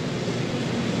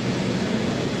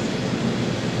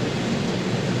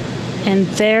 And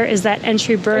there is that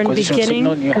entry burn beginning.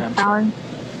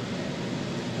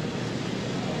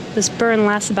 This burn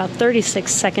lasts about 36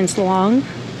 seconds long.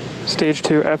 Stage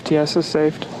 2 FTS is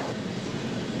saved.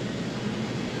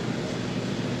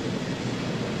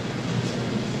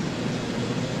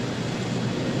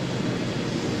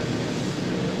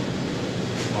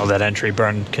 While that entry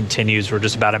burn continues, we're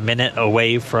just about a minute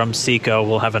away from SECO.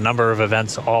 We'll have a number of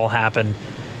events all happen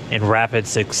in rapid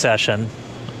succession.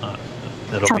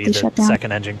 That'll be the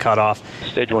second engine cutoff.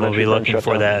 Stage 1 we'll be looking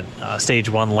for shutdown. that stage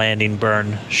 1 landing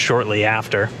burn shortly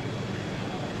after.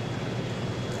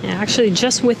 Yeah, actually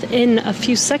just within a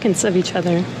few seconds of each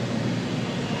other.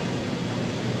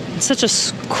 It's such a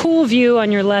cool view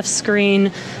on your left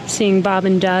screen, seeing Bob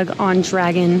and Doug on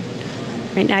Dragon.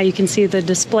 Right now you can see the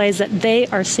displays that they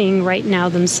are seeing right now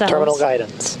themselves. Terminal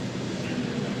guidance.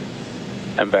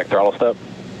 And back throttle step.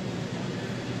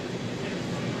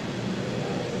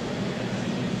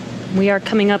 We are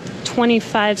coming up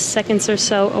 25 seconds or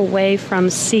so away from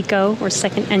SECO, or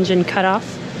second engine cutoff.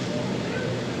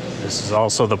 This is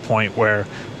also the point where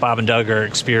Bob and Doug are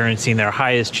experiencing their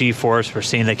highest G-force. We're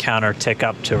seeing the counter tick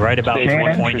up to right about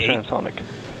 1.8.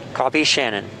 Copy,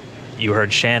 Shannon. You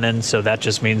heard Shannon, so that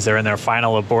just means they're in their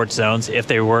final abort zones. If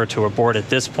they were to abort at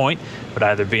this point, it would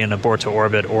either be an abort to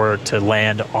orbit or to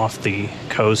land off the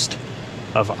coast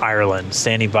of Ireland.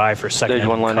 Standing by for second Stage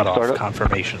 1 landing cutoff startup.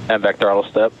 confirmation. And back throttle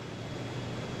step.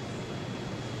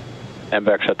 And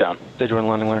back shutdown. Stage 1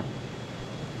 landing layer.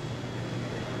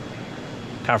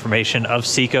 Confirmation of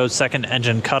SECO's second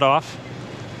engine cutoff.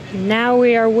 Now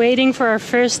we are waiting for our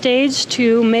first stage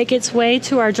to make its way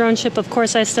to our drone ship. Of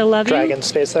course, I still love you. Dragon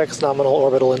SpaceX nominal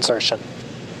orbital insertion.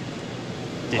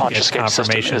 Launch It's escape system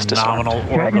confirmation is disarmed. nominal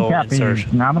Dragon orbital copy.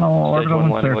 insertion. Nominal Stage 1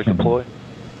 orbital landing leg insertion. deploy.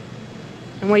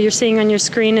 And what you're seeing on your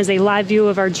screen is a live view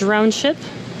of our drone ship,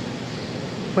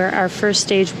 where our first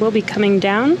stage will be coming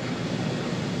down.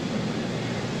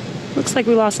 Looks like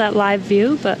we lost that live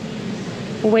view, but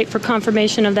we'll wait for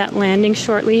confirmation of that landing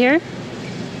shortly here.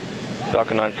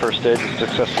 Falcon 9 first stage is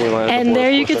successfully landed. And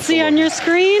there you can see on your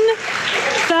screen,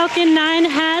 Falcon 9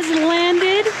 has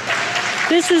landed.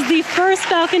 This is the first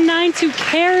Falcon 9 to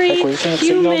carry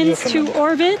humans to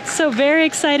orbit, so very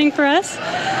exciting for us.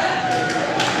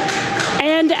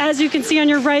 And as you can see on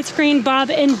your right screen, Bob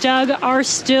and Doug are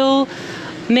still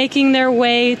making their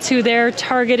way to their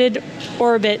targeted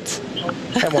orbit.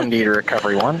 M1D to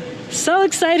recovery 1. So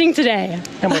exciting today.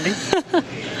 M1D.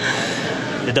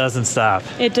 It doesn't stop.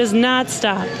 It does not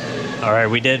stop. All right,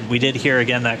 we did hear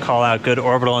again that call out, good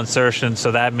orbital insertion,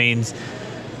 so that means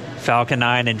Falcon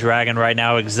 9 and Dragon right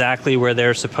now exactly where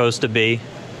they're supposed to be.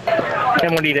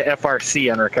 M1D to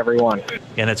FRC on recovery 1.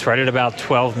 And it's right at about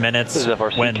 12 minutes This is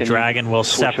FRC. when Can Dragon you will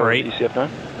switch over to separate.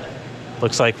 ECF9?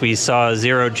 Looks like we saw a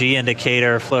 0G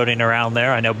indicator floating around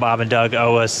there. I know Bob and Doug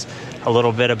owe us a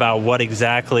little bit about what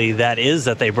exactly that is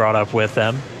that they brought up with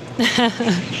them.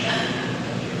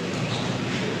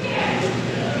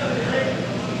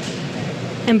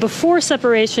 And before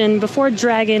separation, before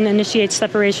Dragon initiates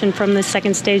separation from the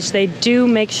second stage, they do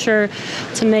make sure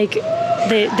to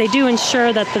they do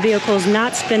ensure that the vehicle is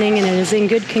not spinning and it is in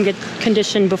good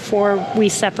condition before we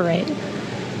separate.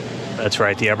 That's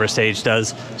right, the upper stage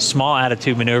does small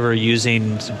attitude maneuver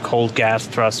using some cold gas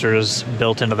thrusters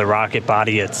built into the rocket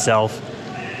body itself.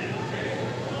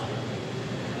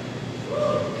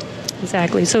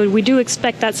 Exactly, so we do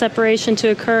expect that separation to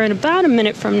occur in about a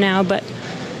minute from now, but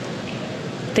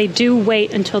they do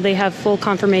wait until they have full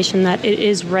confirmation that it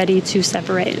is ready to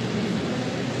separate.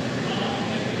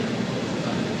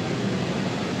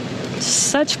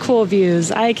 Such cool views.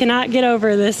 I cannot get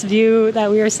over this view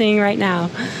that we are seeing right now.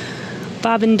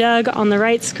 Bob and Doug on the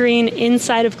right screen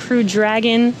inside of Crew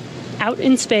Dragon out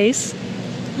in space.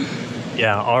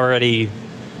 Yeah, already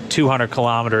 200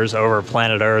 kilometers over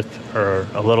planet Earth, or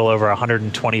a little over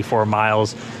 124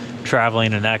 miles,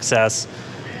 traveling in excess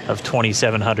of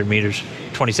 2,700 meters,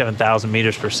 27,000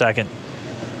 meters per second,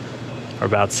 or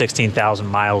about 16,000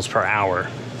 miles per hour.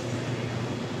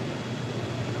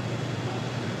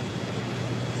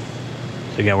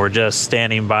 So again, we're just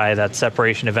standing by. That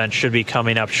separation event should be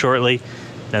coming up shortly.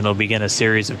 Then they'll begin a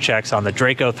series of checks on the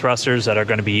Draco thrusters that are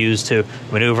going to be used to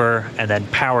maneuver and then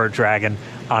power Dragon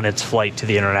on its flight to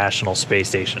the International Space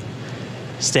Station.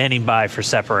 Standing by for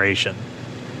separation.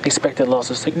 Expected loss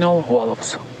of signal,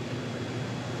 wallows.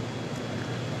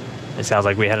 It sounds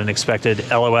like we had an expected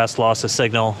LOS loss of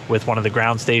signal with one of the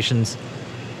ground stations.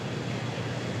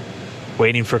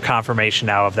 waiting for confirmation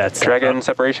now of that. Dragon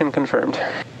separation confirmed.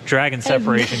 Dragon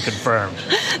separation confirmed.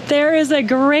 There is a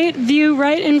great view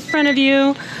right in front of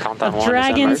you Countdown of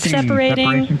Dragon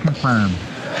separating. Separation confirmed.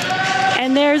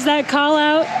 And there's that call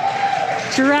out.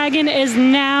 Dragon is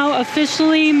now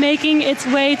officially making its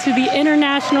way to the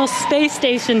International Space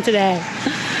Station today.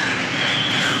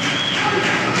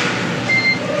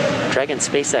 Dragon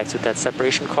SpaceX with that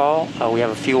separation call. We have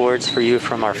a few words for you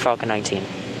from our Falcon 19.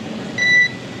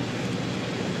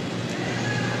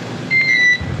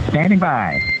 Standing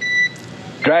by.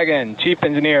 Dragon, Chief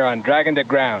Engineer on Dragon to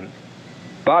ground.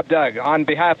 Bob Doug, on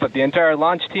behalf of the entire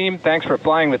launch team, thanks for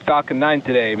flying with Falcon 9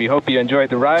 today. We hope you enjoyed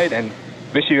the ride and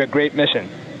wish you a great mission.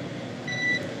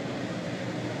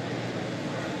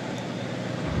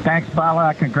 Thanks,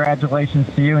 Bala.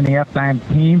 Congratulations to you and the F9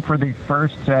 team for the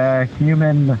first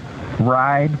human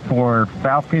ride for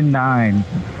Falcon 9,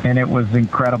 and it was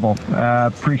incredible.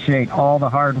 Appreciate all the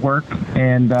hard work,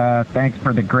 and thanks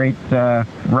for the great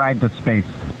ride to space.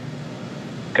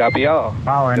 Copy all.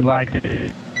 And Mike,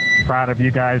 proud of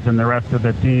you guys and the rest of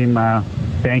the team.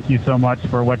 Thank you so much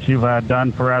for what you've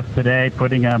done for us today,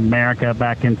 putting America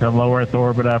back into low Earth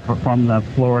orbit from the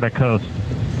Florida coast.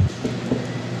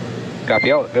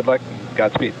 Copy all. Good luck.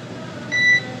 Godspeed.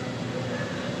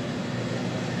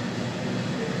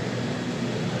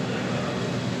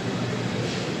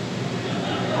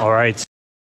 All right.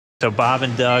 So Bob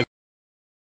and Doug.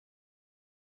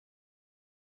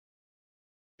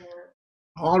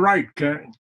 All right.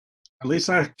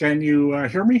 Lisa, can you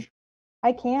hear me?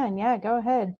 I can. Yeah, go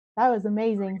ahead. That was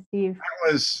amazing, Steve.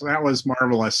 That was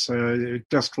marvelous. It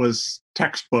just was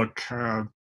textbook.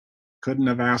 Couldn't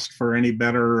have asked for any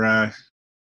better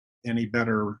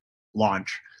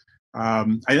launch.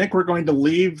 I think we're going to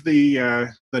leave the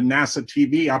NASA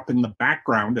TV up in the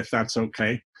background, if that's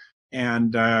okay.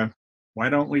 And why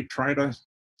don't we try to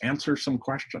answer some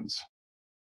questions?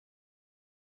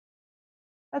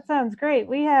 That sounds great.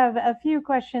 We have a few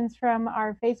questions from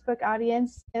our Facebook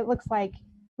audience. It looks like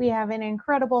we have an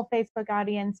incredible Facebook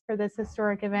audience for this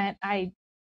historic event. I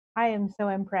am so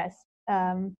impressed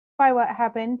by what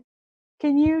happened.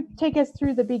 Can you take us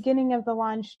through the beginning of the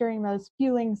launch during those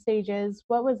fueling stages?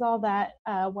 What was all that,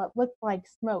 what looked like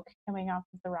smoke coming off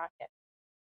of the rocket?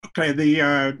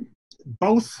 Okay,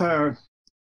 both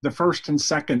the first and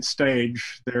second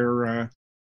stage, they're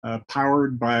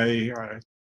powered by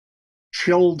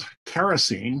chilled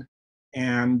kerosene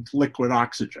and liquid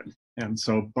oxygen. And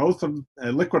so both of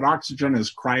liquid oxygen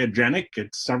is cryogenic.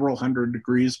 It's several hundred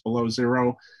degrees below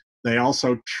zero. They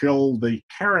also chill the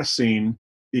kerosene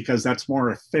because that's more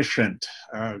efficient.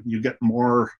 You get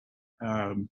more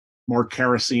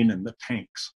kerosene in the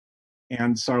tanks.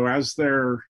 And so as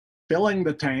they're filling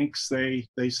the tanks, they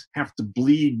have to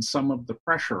bleed some of the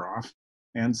pressure off.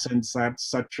 And since that's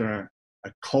such a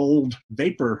cold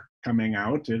vapor coming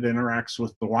out, it interacts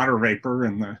with the water vapor.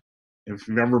 And if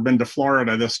you've ever been to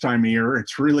Florida this time of year,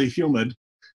 it's really humid.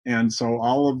 And so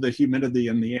all of the humidity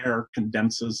in the air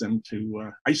condenses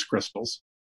into ice crystals.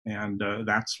 And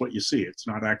that's what you see. It's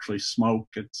not actually smoke.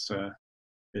 It's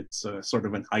sort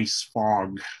of an ice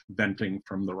fog venting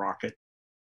from the rocket.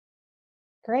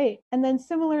 Great. And then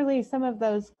similarly, some of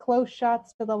those close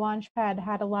shots to the launch pad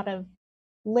had a lot of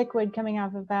liquid coming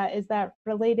off of that. Is that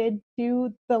related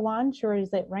to the launch, or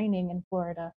is it raining in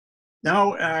Florida?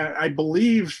 No, I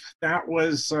believe that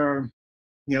was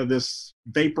this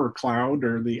vapor cloud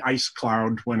or the ice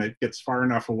cloud. When it gets far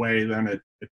enough away, then it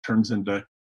turns into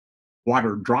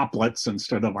water droplets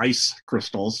instead of ice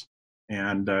crystals.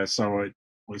 And so it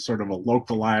was sort of a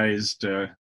localized,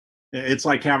 it's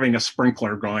like having a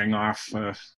sprinkler going off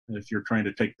if you're trying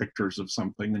to take pictures of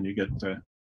something and you get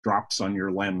drops on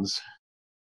your lens.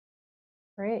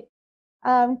 Great.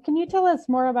 Can you tell us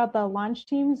more about the launch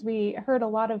teams? We heard a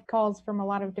lot of calls from a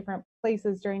lot of different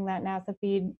places during that NASA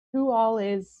feed. Who all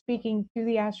is speaking to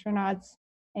the astronauts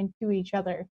and to each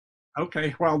other?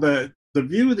 Okay, well, the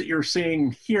view that you're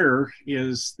seeing here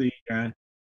is the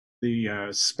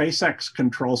SpaceX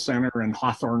Control Center in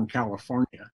Hawthorne,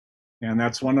 California. And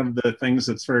that's one of the things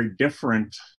that's very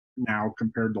different now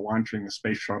compared to launching a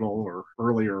space shuttle or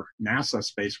earlier NASA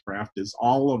spacecraft, is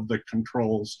all of the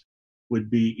controls would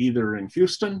be either in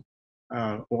Houston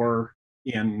or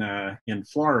in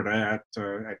Florida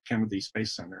at Kennedy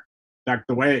Space Center. In fact,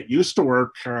 the way it used to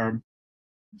work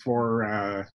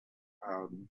for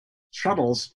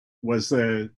shuttles was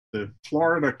the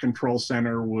Florida Control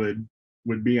Center would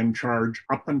be in charge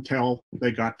up until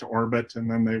they got to orbit,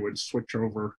 and then they would switch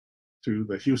over to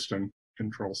the Houston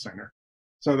Control Center.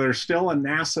 So there's still a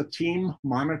NASA team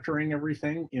monitoring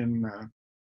everything in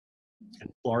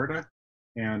Florida,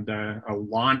 and a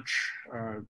launch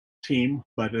team,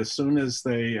 but as soon as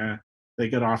they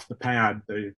get off the pad,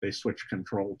 they switch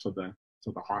control to the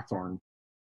Hawthorne,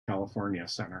 California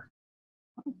Center.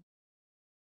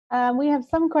 We have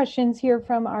some questions here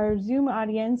from our Zoom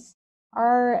audience.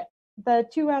 Are the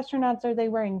two astronauts, are they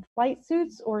wearing flight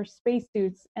suits or space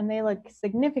suits? And they look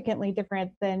significantly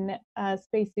different than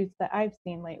space suits that I've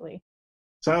seen lately.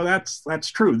 So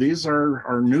that's true. These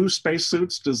are new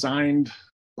spacesuits designed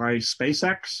by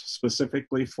SpaceX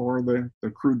specifically for the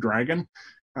Crew Dragon.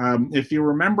 If you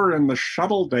remember in the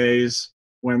shuttle days,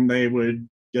 when they would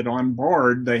get on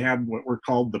board, they had what were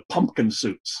called the pumpkin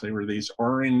suits. They were these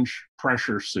orange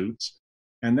pressure suits,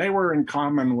 and they were in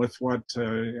common with what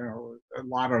a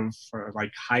lot of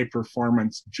like high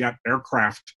performance jet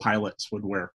aircraft pilots would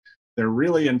wear. They're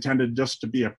really intended just to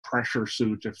be a pressure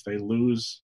suit if they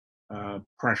lose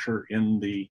pressure in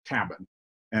the cabin.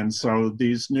 And so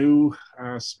these new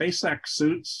SpaceX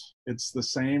suits, it's the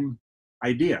same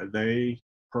idea. They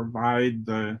provide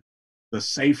the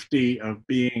safety of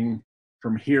being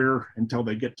from here until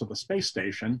they get to the space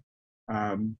station.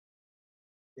 And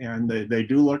they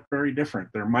do look very different.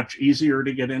 They're much easier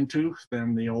to get into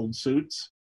than the old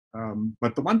suits.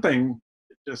 But the one thing,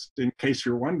 just in case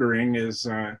you're wondering, is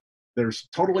there's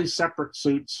totally separate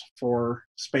suits for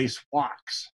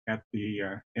spacewalks at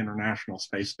the International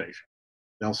Space Station.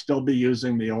 They'll still be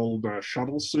using the old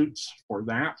shuttle suits for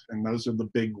that, and those are the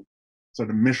big sort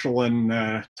of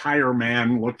Michelin tire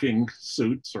man looking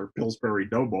suits, or Pillsbury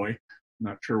Doughboy.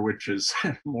 Not sure which is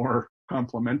more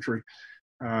complimentary.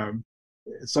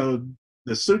 So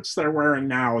the suits they're wearing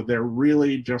now, they're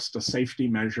really just a safety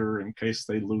measure in case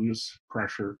they lose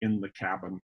pressure in the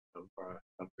cabin of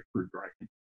the Crew Dragon.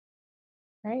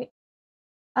 Right.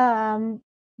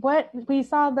 What we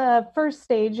saw the first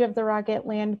stage of the rocket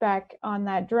land back on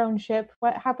that drone ship.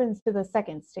 What happens to the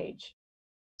second stage?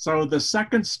 So the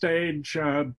second stage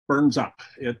burns up.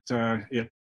 It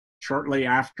shortly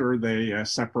after they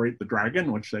separate the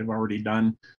Dragon, which they've already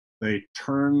done, they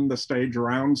turn the stage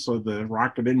around so the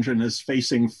rocket engine is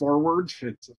facing forward.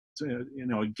 It's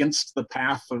against the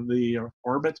path of the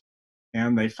orbit,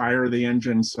 and they fire the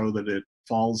engine so that it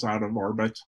falls out of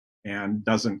orbit and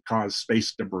doesn't cause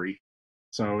space debris.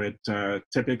 So it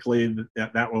typically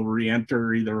that will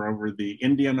re-enter either over the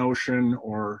Indian Ocean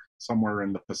or somewhere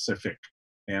in the Pacific,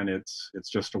 and it's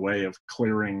just a way of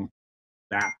clearing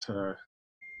that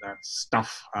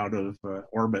stuff out of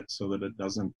orbit so that it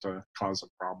doesn't cause a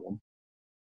problem.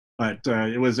 But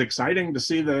it was exciting to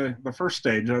see the first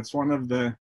stage. That's one of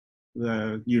the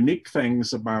unique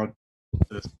things about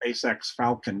the SpaceX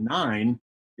Falcon 9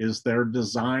 is they're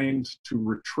designed to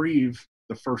retrieve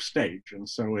the first stage. And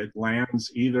so it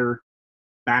lands either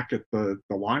back at the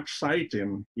launch site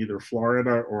in either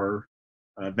Florida or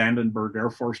Vandenberg Air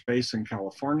Force Base in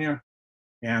California.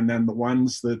 And then the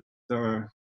ones that,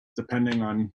 depending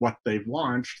on what they've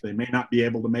launched, they may not be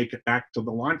able to make it back to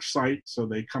the launch site. So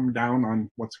they come down on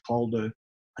what's called a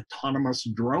autonomous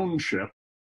drone ship.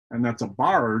 And that's a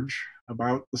barge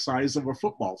about the size of a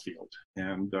football field.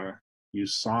 And you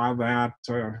saw that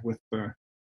with the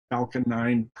Falcon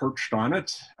 9 perched on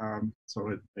it.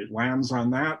 So it lands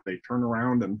on that. They turn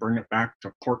around and bring it back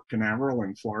to Port Canaveral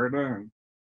in Florida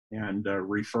and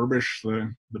refurbish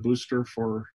the booster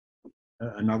for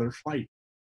another flight.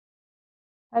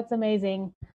 That's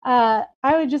amazing. I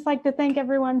would just like to thank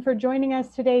everyone for joining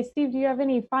us today. Steve, do you have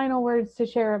any final words to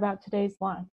share about today's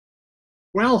launch?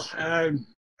 Well, I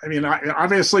mean,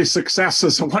 obviously success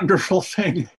is a wonderful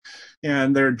thing,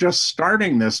 and they're just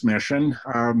starting this mission.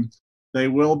 They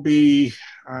will be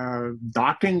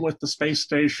docking with the space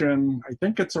station, I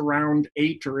think it's around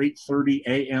 8 or 8:30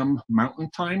 a.m. Mountain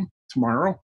Time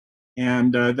tomorrow.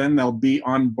 And then they'll be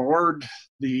on board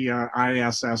the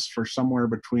ISS for somewhere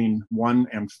between 1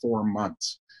 and 4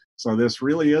 months. So this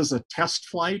really is a test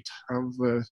flight of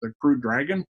the Crew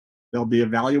Dragon. They'll be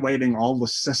evaluating all the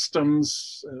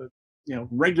systems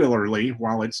regularly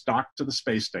while it's docked to the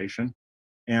space station.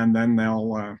 And then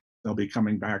they'll be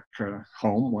coming back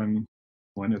home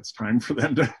when it's time for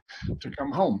them to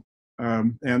come home.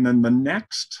 And then the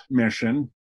next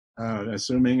mission,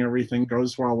 assuming everything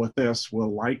goes well with this,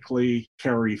 will likely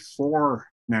carry 4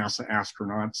 NASA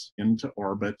astronauts into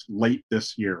orbit late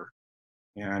this year.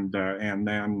 And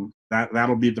then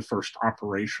that'll be the first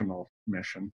operational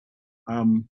mission.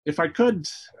 If I could,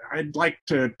 I'd like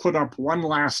to put up one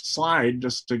last slide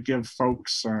just to give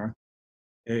folks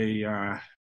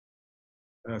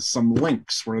some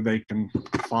links where they can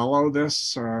follow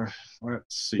this.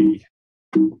 Let's see.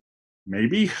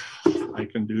 Maybe I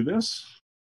can do this,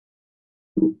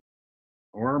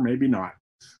 or maybe not.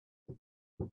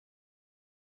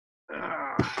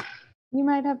 You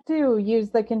might have to use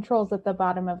the controls at the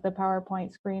bottom of the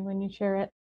PowerPoint screen when you share it.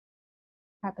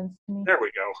 Happens to me. There we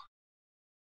go.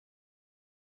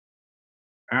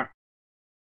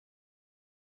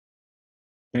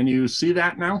 Can you see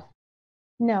that now?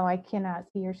 No, I cannot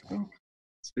see your screen.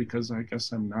 It's because I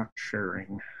guess I'm not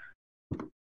sharing.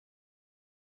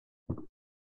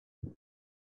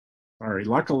 Sorry,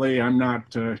 luckily I'm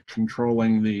not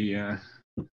controlling the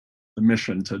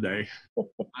mission today.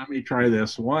 Let me try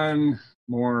this one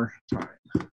more time.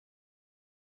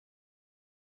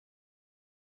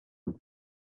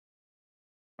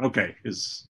 Okay,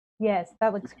 Yes,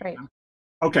 that looks great.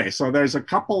 Okay, so there's a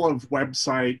couple of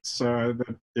websites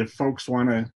that if folks want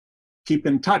to keep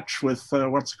in touch with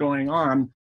what's going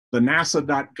on, the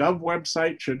nasa.gov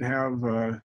website should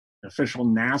have official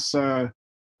NASA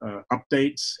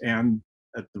updates, and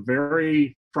at the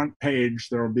very front page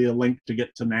there will be a link to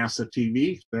get to NASA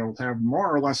TV. They'll have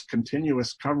more or less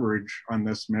continuous coverage on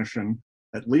this mission,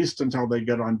 at least until they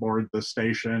get on board the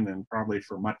station and probably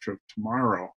for much of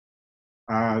tomorrow.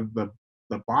 The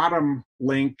bottom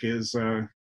link is a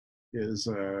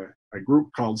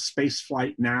group called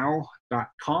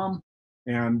spaceflightnow.com,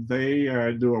 and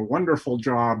they do a wonderful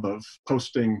job of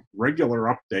posting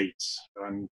regular updates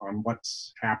on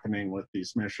what's happening with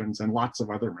these missions and lots of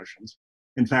other missions.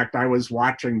 In fact, I was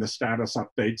watching the status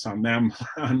updates on them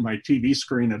on my TV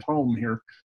screen at home here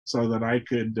so that I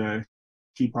could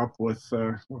keep up with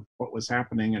what was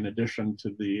happening in addition to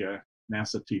the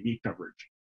NASA TV coverage.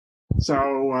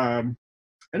 So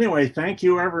anyway, thank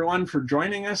you everyone for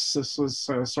joining us. This was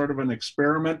sort of an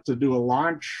experiment to do a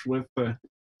launch with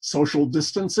social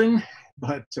distancing,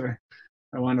 but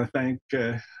I want to thank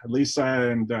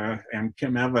Lisa and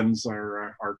Kim Evans,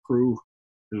 our crew,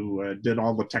 who did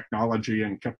all the technology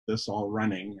and kept this all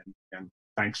running. And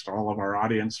thanks to all of our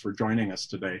audience for joining us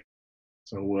today.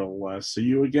 So we'll see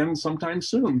you again sometime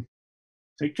soon.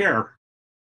 Take care.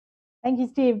 Thank you,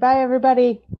 Steve. Bye,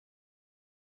 everybody.